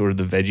vegetarian. She ordered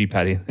the veggie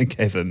patty and they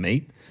gave her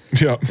meat.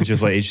 Yeah. And she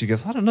was like, she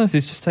goes, I don't know,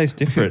 this just tastes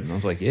different. And I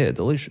was like, yeah,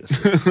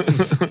 delicious.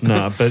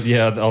 No, but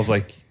yeah, I was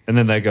like, and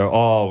then they go,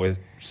 oh, we're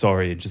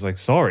sorry. And she's like,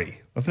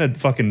 sorry, I haven't had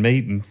fucking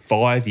meat in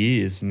 5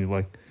 years. And you're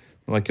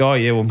like, oh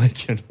yeah, we'll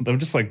make you. They were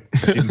just like,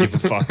 didn't give a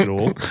fuck at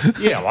all.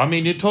 Yeah, well, I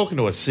mean, you're talking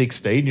to a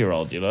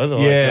 16-year-old, you know? They're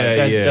Yeah,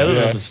 they yeah, don't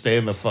yeah.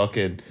 understand the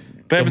fucking...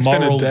 They haven't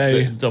spent a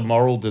day. The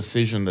moral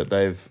decision that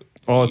they've...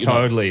 Oh, you know.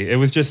 totally. It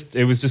was just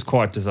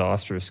quite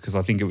disastrous because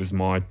I think it was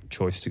my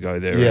choice to go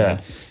there. Yeah.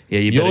 And, yeah,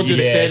 you You're better,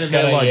 just standing it's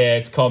there gonna, like...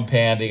 it's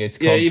compounding.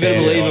 It's yeah, you better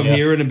compounding believe on I'm you.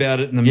 hearing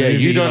about it in the Yeah,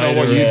 movie. you don't know later.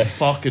 what you've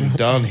fucking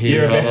done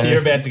here. You're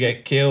about to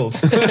get killed.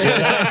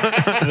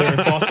 The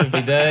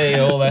apostrophe D,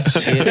 all that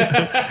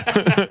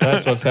shit.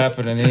 That's what's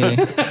happening here.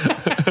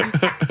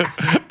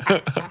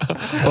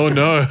 Oh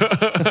no.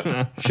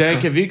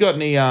 Shank, have you got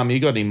any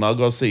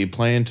muggles that you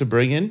plan to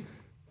bring in?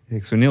 Yeah,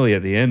 'cause we're nearly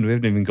at the end. We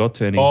haven't even got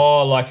to any.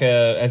 Oh, like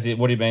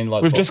what do you mean?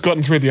 Like We've just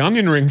gotten through the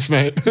onion rings,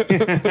 mate.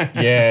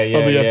 yeah,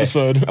 of the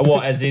episode.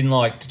 What, as in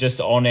like just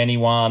on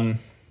anyone?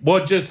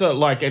 What, just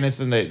like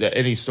anything that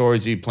any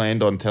stories you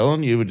planned on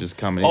telling, you were just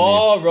coming in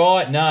Oh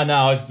right, no,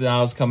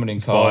 I was coming in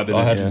cold. vibing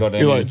I it, hadn't yeah. got any.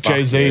 You're like,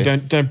 Jay-Z,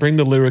 don't bring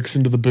the lyrics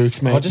into the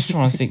booth, mate. I'm just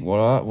trying to think what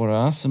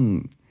are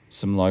some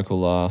local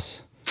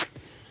laughs.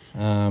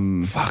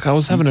 Fuck, I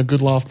was having a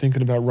good laugh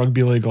thinking about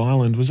Rugby League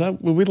Island.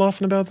 Were we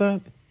laughing about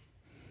that?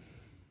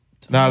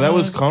 No, that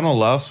was Connell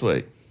last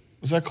week.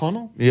 Was that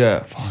Connell?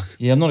 Yeah.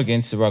 Yeah, I'm not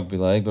against the rugby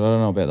league, but I don't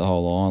know about the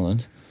whole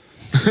island.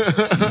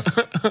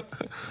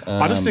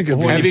 I just think it'd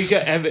be...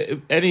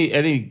 Have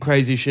any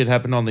crazy shit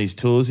happened on these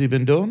tours you've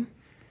been doing?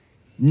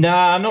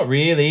 Nah, not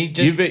really.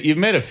 Just You've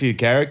met a few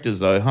characters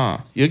though, huh?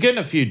 You're getting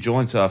a few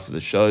joints after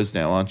the shows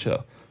now, aren't you?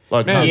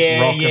 Like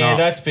cunts rocking up.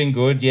 that's been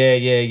good. Yeah.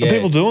 Are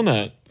people doing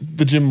that?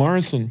 The Jim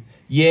Morrison.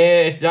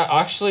 Yeah,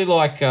 actually,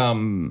 like,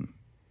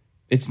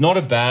 it's not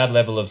a bad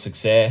level of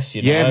success,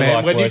 you know. Yeah, man.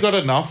 Like, When where you got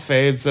it's- enough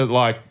fans that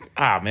like,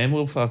 man,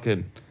 we'll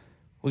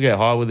get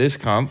high with this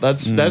cunt.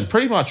 That's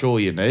pretty much all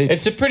you need.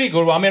 It's a pretty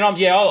good one. I mean,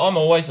 I'm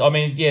always. I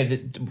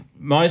mean,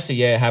 mostly,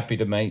 happy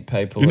to meet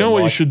people. You know and, what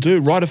you like, should do?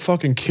 Write a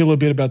fucking killer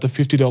bit about the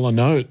 $50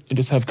 note and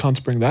just have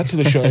cunts bring that to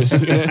the shows.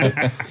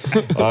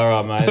 All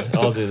right, mate.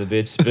 I'll do the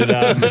bits, but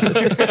no,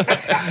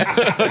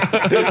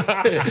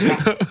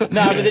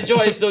 but the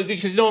joy is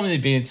because normally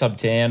be in some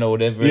town or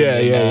whatever.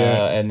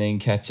 And then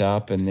catch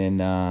up, and then.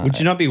 Would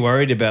you not be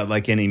worried about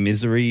like any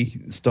misery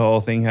style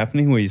thing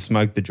happening where you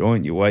smoke the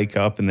joint, you wake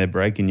up and they're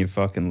breaking your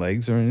fucking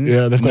legs or anything?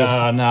 Yeah, they've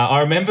got, No. I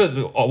remember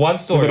one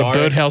story. a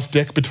birdhouse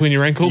deck between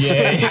your ankles.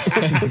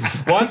 Yeah.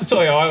 One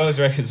story I always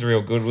reckon is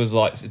real good was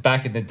like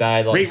back in the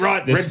day, like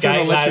Rewrite the Redfern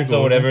skate lads Electrical.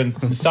 or whatever, and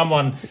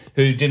someone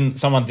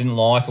didn't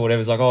like or whatever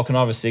was like, oh, can I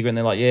have a cigarette? And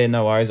they're like, yeah,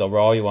 no worries, I'll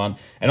roll you one.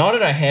 And I don't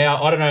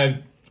know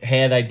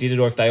how they did it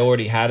or if they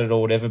already had it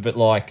or whatever, but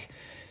like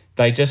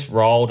they just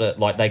rolled it,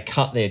 like they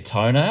cut their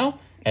toenail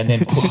and then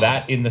put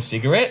that in the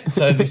cigarette.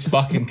 So this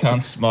fucking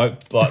cunt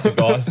smoked like the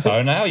guy's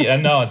toenail. Yeah,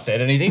 and no one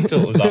said anything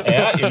till it was like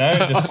out,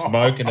 just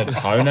smoking a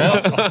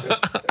toenail.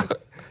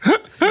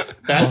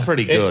 That's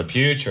pretty good. It's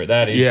putrid.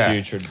 That is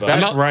putrid. But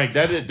That's right.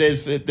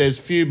 There's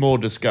few more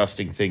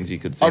disgusting things you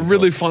could think A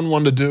really of. fun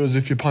one to do is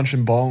if you're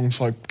punching bongs,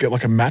 like get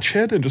like a match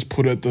head and just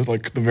put it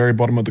at the very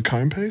bottom of the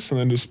cone piece, and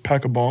then just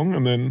pack a bong,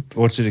 and then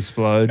Watch it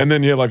explode.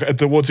 like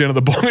towards the end of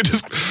the bong,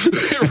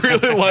 it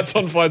really lights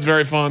on fire. It's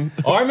very fun.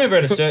 I remember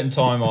at a certain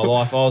time in my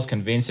life, I was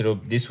convinced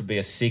this would be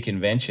a sick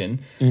invention,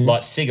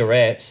 like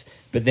cigarettes,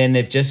 but then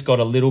they've just got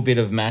a little bit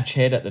of match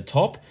head at the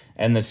top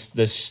and the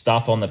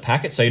stuff on the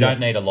packet, so you don't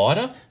need a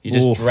lighter. You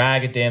just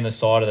drag it down the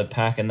side of the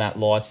pack and that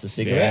lights the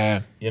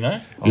cigarette. You know?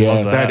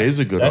 Yeah, that is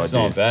a good That's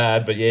idea. not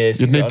bad, but yeah.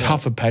 You'd need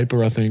tougher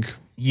paper, I think.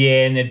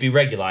 Yeah, and there'd be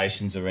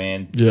regulations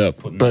around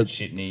putting that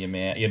shit near your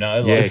mouth, you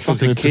know? Yeah, Like, because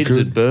the kids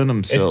would burn It-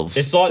 themselves.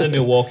 it's like the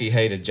Milwaukee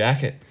heated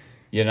jacket.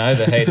 You know,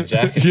 the heated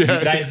jackets.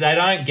 They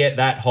don't get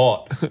that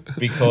hot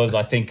because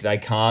I think they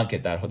can't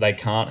get that hot. They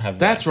can't have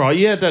that. That's right.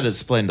 You had that at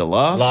Splendor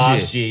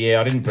last year.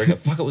 Yeah, I didn't bring it.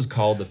 Fuck, it was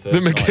cold the first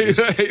The night.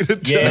 Makita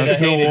heated Yeah, jacket.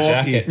 the heated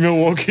jacket.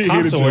 Milwaukee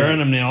Cunts heated are wearing jacket.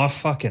 them now. I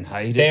fucking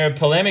hate it. They're a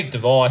polemic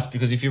device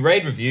because if you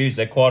read reviews,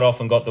 they quite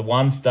often got the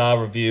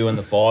 1-star review and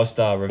the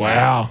 5-star review.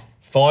 Wow.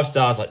 5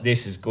 stars like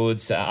this is good,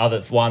 so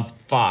other ones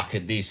fuck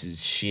this is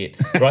shit.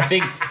 But I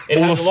think it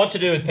has a lot to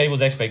do with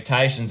people's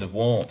expectations of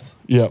warmth.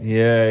 Yeah.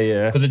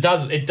 Yeah. Because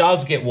it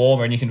does get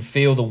warmer and you can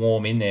feel the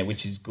warm in there,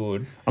 which is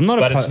good.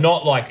 But it's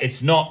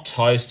not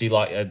toasty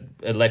like an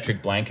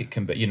electric blanket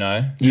can be, you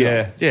know.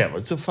 Yeah. Yeah, well,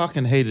 it's a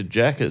fucking heated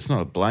jacket. It's not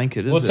a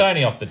blanket, is Well, it's it?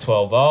 only off the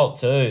 12 volt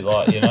too,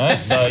 like, you know.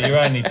 So you're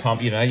only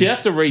pump, you know. Do you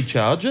have to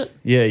recharge it?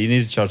 Yeah, you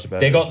need to charge the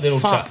battery. They got little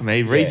Fuck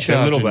me, yeah.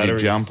 recharging little your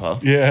batteries. jumper.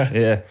 Yeah.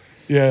 Yeah.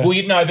 Yeah.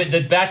 Well, but the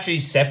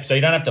battery's separate, so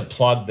you don't have to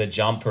plug the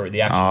jumper,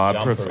 the actual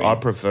jumper. I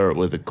prefer it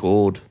with a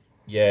cord.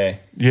 Yeah,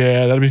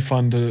 Yeah, that'd be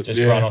fun to just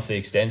yeah. run off the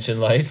extension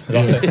lead.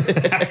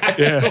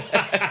 Yeah.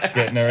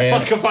 Getting around.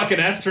 Like a fucking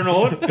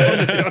astronaut on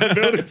the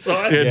building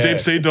site. Yeah, deep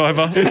sea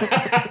diver.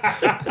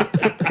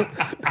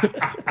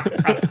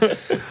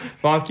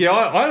 Fuck yeah,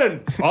 I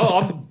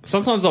don't.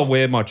 Sometimes I'll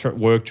wear my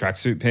work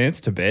tracksuit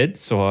pants to bed,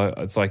 so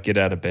it's like get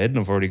out of bed and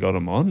I've already got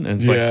them on, and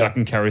it's like Yeah. I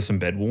can carry some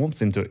bed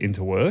warmth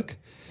into work.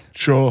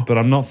 Sure. But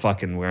I'm not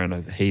fucking wearing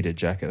a heated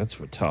jacket. That's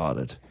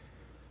retarded.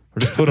 Or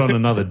just put on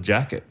another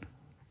jacket.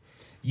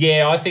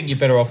 Yeah, I think you're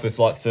better off with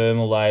like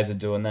thermal layers and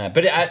doing that.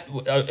 But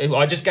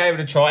I just gave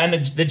it a try, and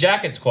the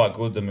jacket's quite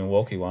good, the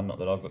Milwaukee one. Not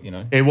that I've got, you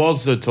know. It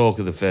was the talk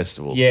of the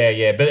festival.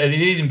 Yeah, but it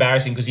is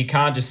embarrassing because you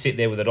can't just sit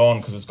there with it on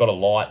because it's got a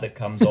light that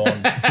comes on.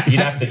 You'd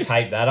have to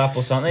tape that up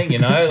or something, you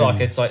know. Like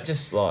it's like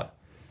just like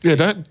Yeah,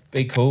 don't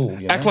be cool.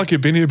 You know? act like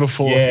you've been here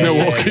before. Yeah,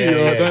 Milwaukee, yeah, you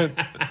know, yeah. don't.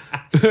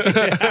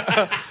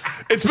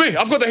 It's me.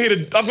 I've got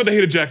the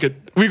heated jacket.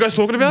 Were you guys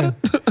talking about it?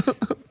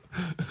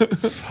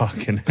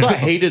 Fucking It's like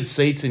heated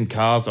seats in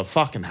cars. I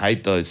fucking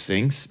hate those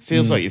things.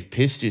 Feels like you've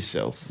pissed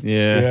yourself.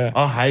 yeah.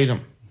 I hate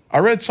them. I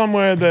read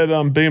somewhere that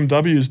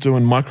BMW is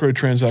doing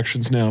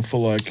microtransactions now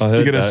for like I heard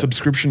you get a that.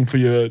 subscription for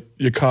your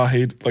car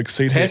heat like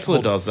seat. Tesla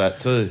heat. does that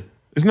too.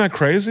 Isn't that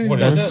crazy? What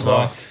You is know? it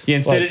like? Yeah,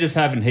 instead Like- of just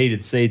having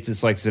heated seats,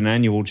 it's like an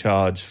annual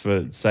charge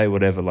for say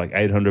whatever, like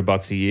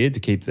 $800 a year to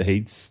keep the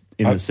heats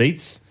in the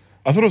seats,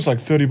 I thought it was like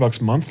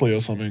 $30 monthly or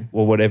something.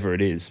 or whatever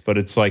it is. But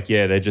it's like,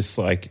 yeah, they're just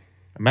like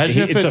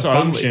Imagine if it's a it's only-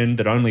 function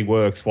that only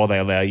works while they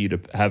allow you to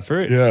have for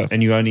it, Yeah.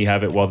 and you only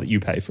have it while you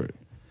pay for it.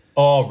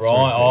 Oh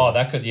right. Oh,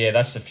 that could. Yeah,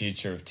 that's the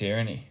future of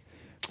tyranny.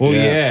 Well,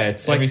 yeah,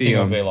 it's like Everything the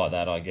will be like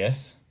that, I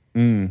guess.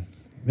 man.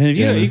 Have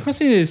you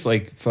crossed any of this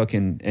like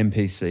fucking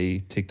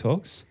NPC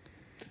TikToks?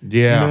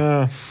 Yeah,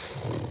 Nah.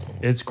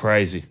 it's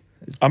crazy.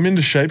 I'm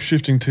into shape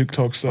shifting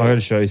TikToks though. I got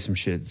to show you some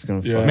shit. It's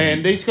gonna Yeah. fucking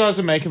Man, these guys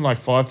are making like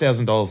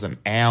 $5,000 an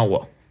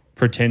hour.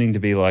 pretending to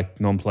be like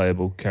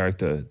non-playable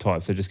character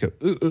types. They just go,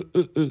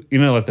 you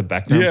know, like the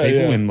background Yeah,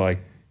 people yeah. in like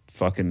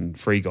fucking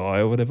Free Guy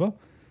or whatever.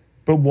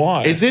 But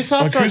why? Is this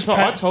Like, after who's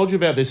I told you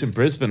about this in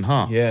Brisbane,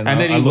 huh? Yeah, no, and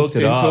then I you looked looked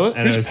it into up it.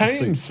 and it Who's was just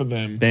paying like- for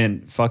them?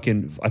 Man,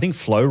 fucking, I think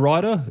Flow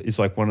Rider is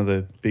like one of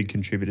the big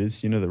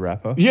contributors, you know, the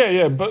rapper.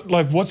 Yeah, but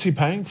like, what's he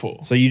paying for?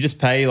 So you just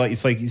pay, like,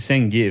 it's like you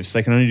send gifts.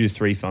 They can only do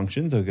 3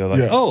 functions. They'll go like,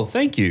 Yeah. oh,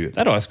 thank you.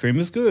 That ice cream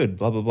is good,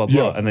 blah, blah, blah,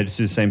 blah. Yeah. And they just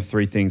do the same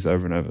 3 things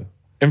over and over.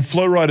 And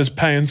Flowrider's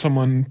paying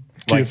someone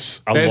Like,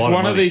 gifts. a There's lot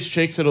one of money. these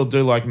chicks that'll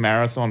do like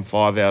marathon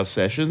 5-hour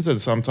sessions, and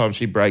sometimes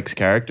she breaks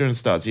character and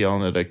starts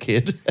yelling at her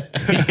kid.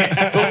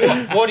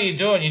 But what are you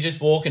doing? You're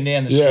just walking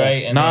down the Yeah.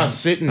 street and Nah, then-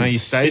 sitting No, you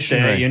sit there,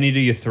 stationary. you only do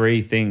your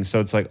 3 things. So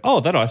it's like, oh,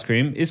 that ice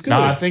cream is good.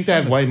 No, I think they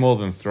have way more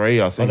than 3.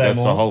 I think they that's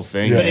the more? whole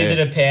thing. But yeah. is it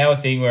a power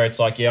thing where it's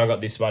like, yeah, I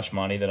got this much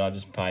money that I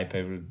just pay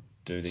people to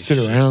do this Sit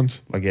shit? around.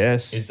 I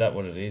guess. Is that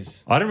what it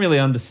is? I don't really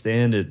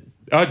understand it.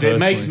 Oh, it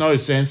makes personally. no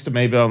sense to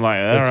me, but I'm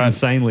like, all It's right.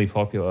 insanely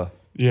popular.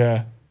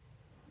 Yeah,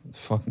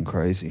 It's fucking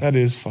crazy. that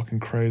is fucking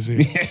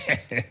crazy.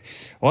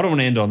 I don't want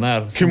to end on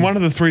that. Can one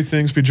of the 3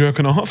 things be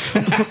jerking off?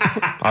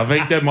 I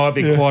think there might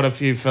be quite a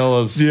few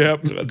fellas.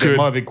 Yep, There good.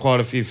 might be quite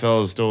a few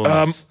fellas doing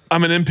this.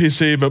 I'm an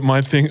NPC, but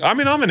my thing. I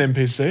mean, I'm an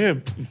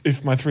NPC.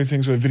 If my 3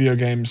 things were video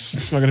games,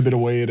 smoking a bit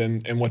of weed,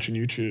 and watching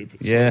YouTube.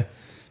 Yeah.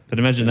 But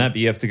imagine that, but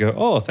you have to go,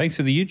 oh, thanks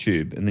for the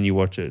YouTube. And then you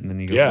watch it, and then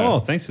you go, Yeah. oh,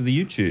 thanks for the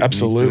YouTube. And you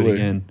just do it Absolutely.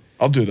 again.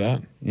 I'll do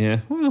that.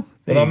 Yeah. Well,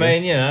 But I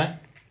mean, you know,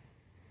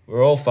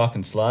 We're all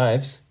fucking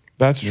slaves.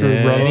 That's true,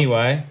 Yeah. brother.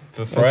 Anyway,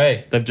 for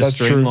free. They've just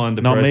That's streamlined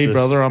the Not process. me,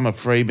 brother. I'm a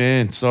free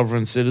man,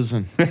 sovereign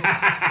citizen.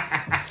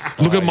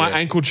 Look at my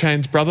ankle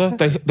chains, brother.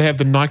 They have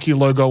the Nike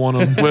logo on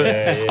them.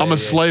 I'm a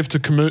slave to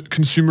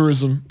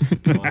consumerism.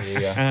 I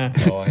hear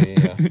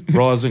ya.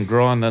 Rise and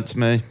grind, that's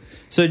me.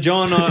 So,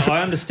 John,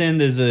 I understand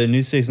there's a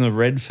new season of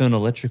Redfern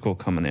Electrical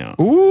coming out.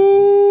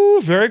 Ooh,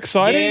 very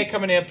exciting. Yeah,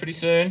 coming out pretty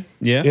soon.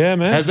 Yeah? Yeah,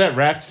 man. Has that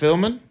wrapped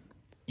filming?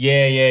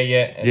 Yeah. And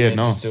Yeah, then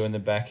nice. just doing the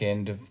back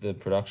end of the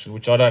production,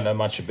 which I don't know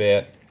much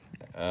about.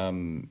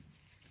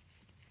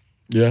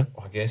 Yeah.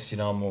 I guess,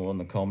 I'm more on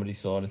the comedy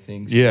side of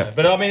things. Yeah.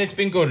 But I mean, it's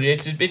been good.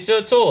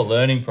 It's all a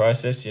learning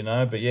process,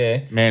 but yeah.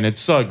 Man, it's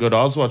so good.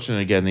 I was watching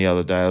it again the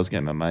other day. I was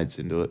getting my mates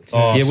into it.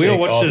 Oh, Yeah, we all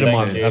sick. watched it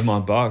thank you. at my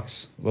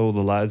Bucks. All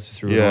the lads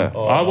threw it Yeah. on.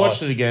 Oh, I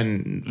watched nice. it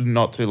again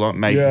not too long,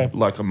 maybe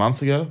like a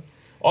month ago.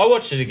 I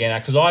watched it again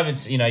because I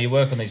haven't, you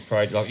work on these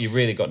projects, like you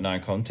really got no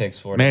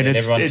context for it. Man, and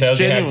it's- everyone it's tells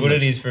you how genuinely-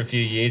 good it is for a few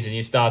years and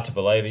you start to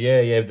believe it.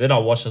 Yeah. Then I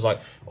watched it, I was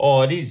like,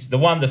 oh, it is.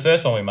 The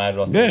first one we made,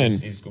 I thought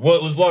is good. Well,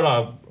 it was what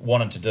I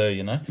wanted to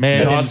do,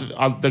 Man,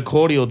 But the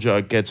cordial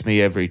joke gets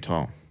me every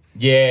time.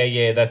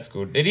 Yeah, that's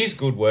good. It is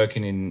good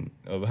working in.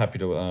 I'm happy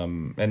to.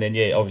 And then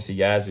obviously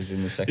Yaz is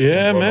in the second.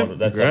 Yeah, one. man.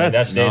 That's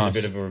Congrats. there's Nice. a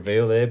bit of a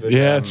reveal there. But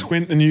Yeah, it's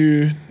Squint, and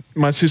you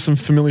might see some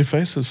familiar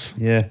faces.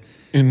 Yeah.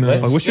 In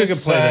Let's I wish we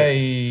just could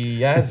play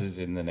say Yaz is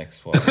in the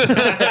next one.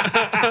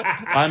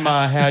 I'm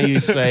how you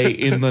say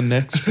in the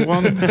next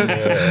one.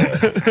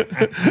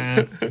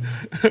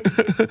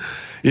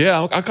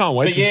 Yeah, I can't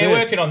wait But to see yeah, it.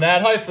 working on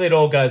that. Hopefully it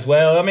all goes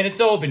well. I mean, it's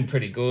all been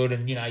pretty good.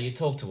 And, you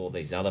talk to all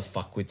these other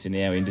fuckwits in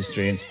our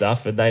industry and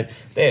stuff, and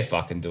they're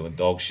fucking doing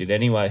dog shit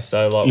anyway.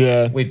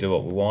 So, we do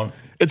what we want.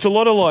 It's a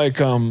lot of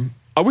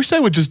I wish they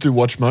would just do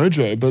Watch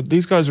Mojo, but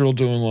these guys are all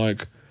doing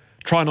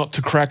try not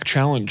to crack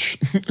challenge,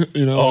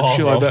 shit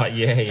like that.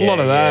 Yeah, it's a lot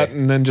of yeah. that,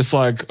 and then just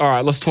all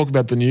right, let's talk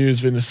about the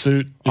news in a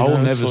suit. I will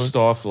never so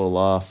stifle a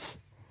laugh.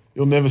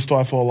 You'll never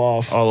stifle a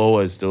laugh. I'll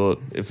always do it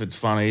if it's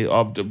funny.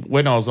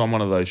 When I was on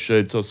one of those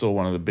shoots, I saw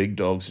one of the big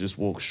dogs just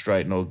walk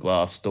straight into a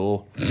glass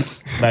door.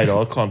 Made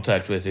eye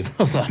contact with him.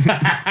 I was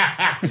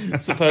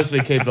like, supposed to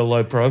be keeping a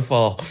low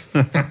profile.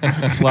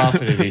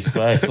 Laughing in his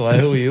face.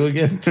 Like, who are you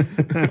again?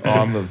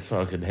 I'm the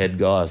fucking head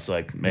guy. It's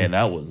like, man,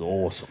 that was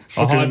awesome.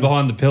 I hide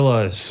behind the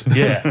pillows.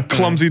 Yeah.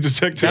 Clumsy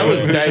detective. That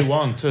was day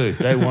one, too.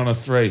 Day 1 of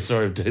 3.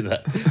 Sorry to do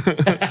that.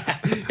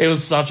 It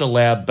was such a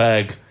loud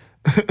bag.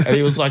 And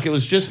he was like, it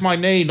was just my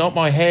knee, not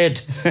my head.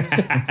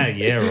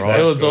 Yeah, right.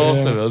 It was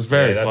awesome. It was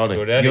very that's funny.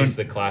 good. That is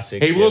the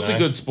classic. He was a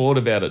good sport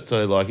about it,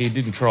 too. Like, he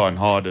didn't try and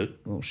hide it.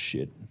 Oh,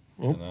 shit.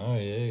 Oh,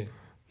 yeah.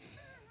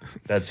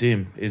 That's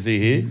him. Is he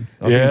here?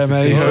 Yeah,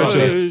 man, he heard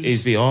you.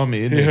 He's behind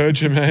me, isn't He he? heard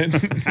you, man.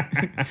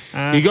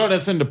 You got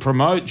anything to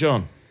promote,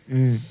 John?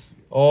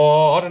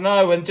 Oh, I don't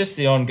know. When just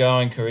the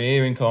ongoing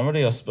career in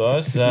comedy, I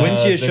suppose.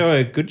 When's your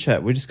show? Good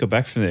Chat. We just got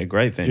back from there.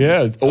 Great venue.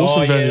 Yeah, it's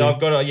awesome. Oh, venue.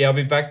 yeah, I'll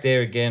be back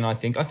there again, I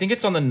think. I think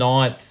it's on the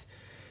 9th.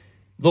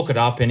 Look it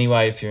up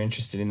anyway if you're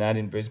interested in that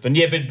in Brisbane.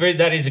 Yeah, but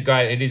that is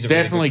it is a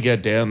Definitely really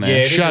get down good, there.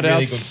 yeah, it is Shout a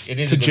really outs good, it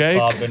is to a good Jake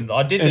club. And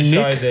I did the and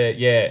show Nick. there,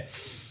 yeah.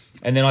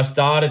 And then I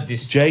started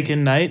this. Jake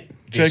and Nate.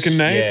 Jake and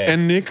Nate yeah.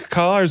 and Nick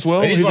Carr as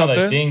well. It is He's one up of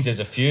those there. things. There's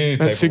a few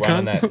That's people sick,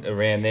 running that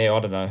around there. I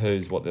don't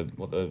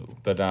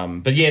know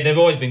but yeah, they've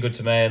always been good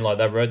to me. And like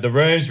the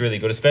room's really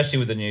good, especially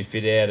with the new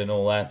fit out and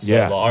all that. So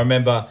Yeah. like, I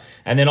remember,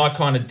 and then I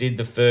kind of did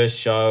the first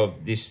show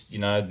of this,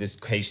 this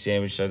quiche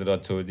sandwich show that I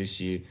toured this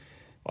year.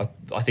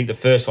 I think the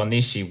first one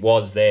this year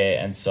was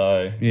there, and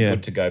so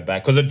good to go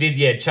back because it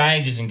did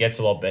changes and gets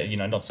a lot better.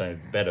 Not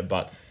saying better,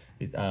 but.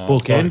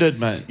 Bookended,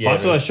 mate. Yeah, I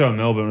saw a show in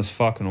Melbourne. It was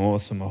fucking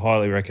awesome. I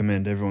highly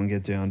recommend everyone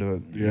get down to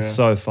it. Yeah. It's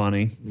so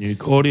funny. New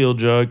cordial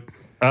joke. Do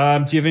you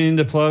have anything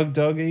to plug,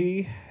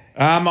 Doggy?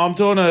 I'm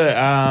doing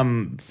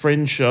a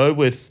fringe show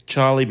with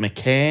Charlie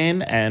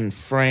McCann and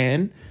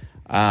Fran.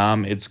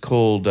 It's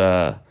called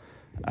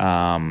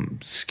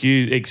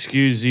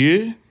Excuse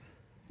You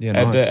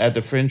Yeah, at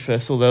the Fringe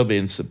Festival. That'll be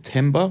in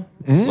September,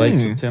 late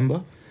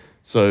September.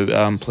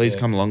 So please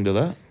come along to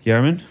that.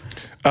 Yarman?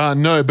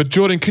 No, but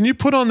Jordan, can you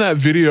put on that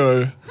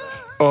video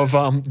of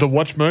the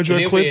Watch Mojo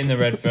He'll clip? be in the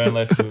Redfern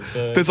left.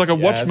 There's like a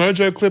Watch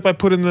Mojo clip I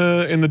put in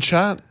the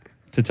chat.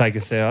 To take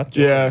us out.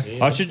 Yeah.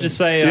 I should just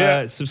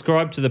say,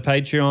 subscribe to the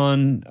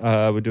Patreon.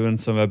 We're doing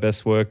some of our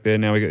best work there.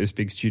 Now we got this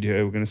big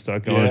studio. We're going to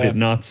start going a Yeah. bit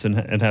nuts and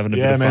having a bit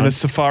Yeah, of man, fun. the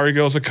Safari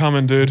girls are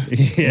coming, dude.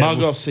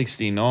 Mug Off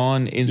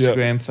 69,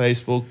 Instagram,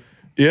 Facebook.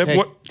 Yeah,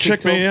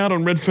 check me TikTok. out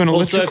on Redfern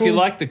Also, Electrical. if you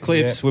like the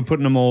clips, we're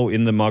putting them all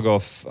in the Mug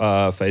Off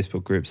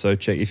Facebook group. So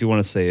check if you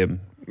want to see them.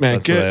 Man,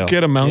 That's what they are.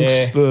 get amongst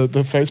Yeah.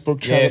 the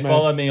Facebook chat. Yeah, man.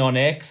 follow me on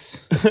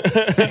X. Who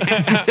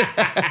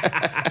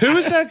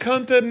was that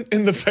cunt that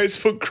in the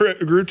Facebook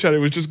group chat? It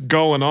was just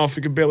going off.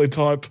 He could barely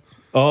type.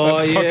 Oh,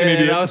 That yeah, fucking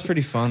idiot. that was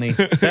pretty funny.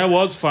 That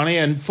was funny,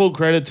 and full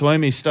credit to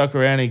him. He stuck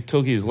around. He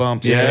took his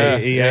lumps. Yeah,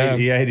 Yeah.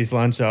 he ate his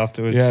lunch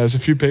afterwards. Yeah, there's a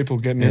few people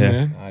getting in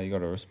Yeah. there. You got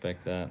to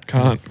respect that.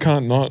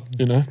 Can't not,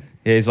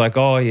 Yeah, he's like,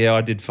 oh, yeah,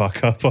 I did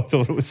fuck up. I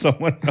thought it was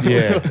someone else.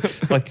 Yeah.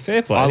 Like,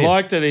 fair play. I to him.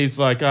 like that he's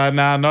like,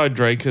 nah, no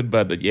drinking,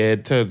 but yeah,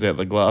 it turns out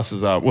the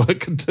glasses aren't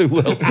working too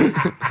well.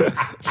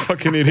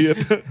 Fucking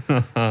idiot.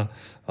 I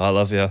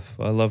love you.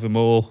 I love him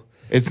all.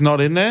 It's not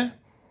in there?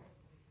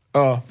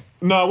 Oh.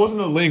 No, it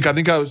wasn't a link. I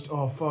think I was.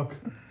 Oh, fuck.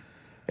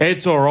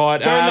 It's all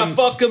right. Turn the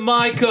fucking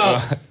mic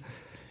up.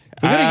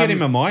 We got to get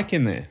him a mic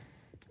in there.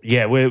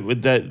 Yeah,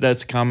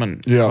 that's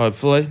coming, Yeah.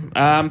 hopefully.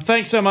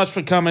 Thanks so much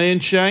for coming in,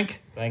 Shank.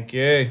 Thank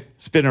you.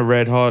 It's been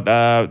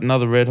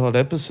another red hot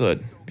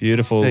episode.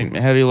 Beautiful.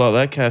 How do you like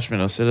that, Cashman?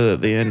 I said it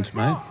at the end,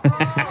 mate.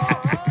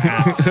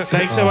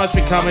 Thanks so much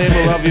for coming in.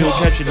 We love you. We'll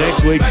catch you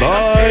next week.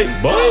 Bye.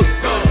 Bye.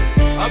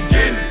 I'm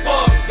getting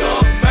fucked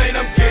up, man.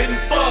 I'm getting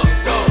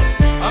fucked up.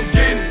 I'm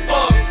getting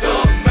fucked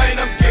up, man.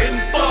 I'm getting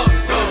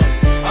fucked up.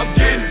 I'm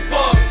getting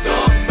fucked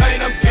up,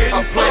 man. I'm getting.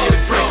 I play a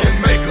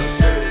drinking makers,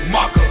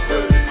 mocker,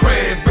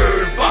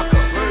 cranberry vodka,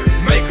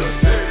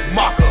 makers,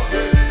 mocker,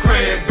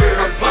 cranberry.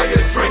 I play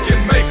a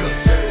drinking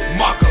makers,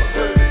 mocker,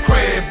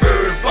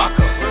 cranberry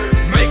vodka,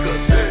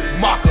 makers,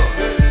 mocker,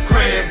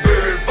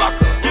 cranberry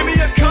vodka. Give me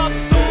a cup,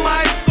 some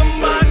ice, some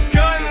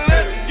vodka, and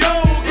let's go.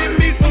 Give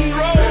me some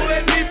roll,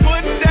 let me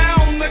put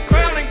down the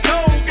crown and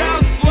coke.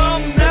 I'm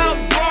slummed out,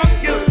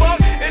 drunk as fuck,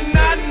 and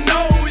I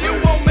know you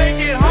won't make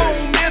it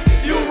home if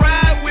you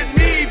ride with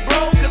me,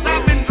 bro. Cause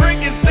I've been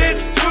drinking since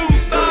 2,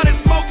 started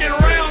smoking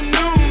around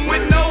noon.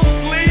 With no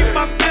sleep,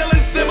 I'm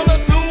feeling similar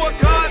to a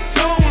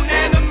cartoon.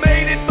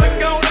 Animated, but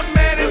gonna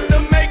manage to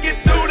make it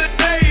through the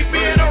day.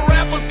 Being a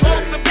rapper's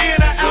close to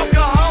being an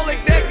alcoholic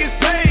that gets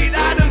paid.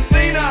 I done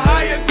seen a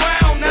higher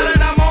ground, now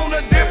that I'm on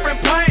a different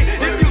plane.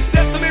 If you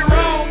step to me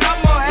wrong,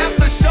 I'ma have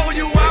to show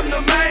you I'm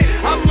the man.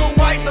 I'm Lil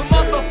White, the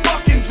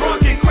motherfucking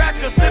drunken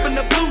cracker, sipping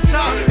the blue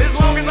top. As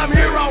long as I'm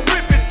here, I'll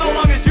rip it, so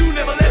long as you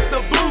never let the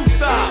blue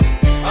stop.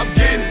 I'm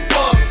getting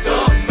fucked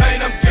up,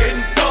 man, I'm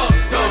getting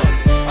fucked up.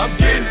 I'm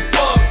getting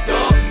fucked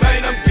up,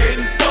 man, I'm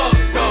getting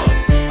fucked up.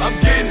 I'm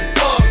getting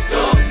fucked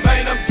up,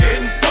 man, I'm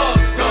getting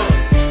fucked up.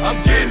 I'm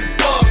getting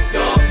fucked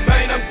up,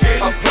 man, I'm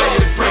getting. I play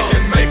a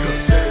drinking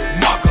makers,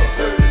 mocker,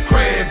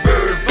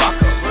 cranberry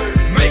vodka,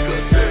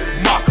 makers,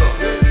 mocker,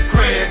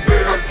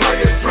 cranberry. I play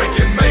a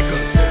drinking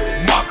makers,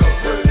 mocker,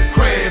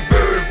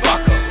 cranberry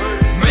vodka,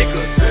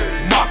 makers,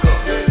 mocker,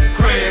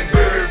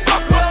 cranberry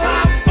vodka. Well,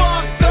 I'm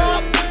fucked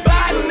up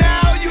by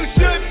now, you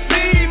should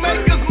see.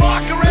 Makers,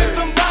 mocker, and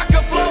some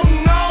vodka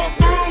floating all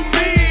through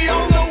me.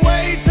 On the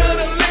way to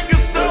the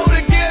liquor store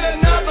to get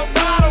another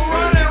bottle,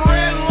 running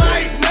red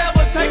lights,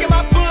 never taking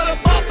my foot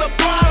up off the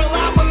bottle.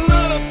 I'm a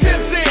little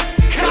tipsy,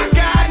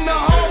 cockeyed in the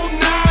whole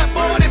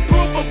 940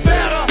 proof or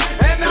better,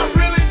 and I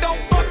really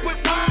don't fuck with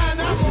wine.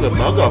 It's the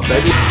Mugg off,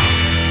 baby.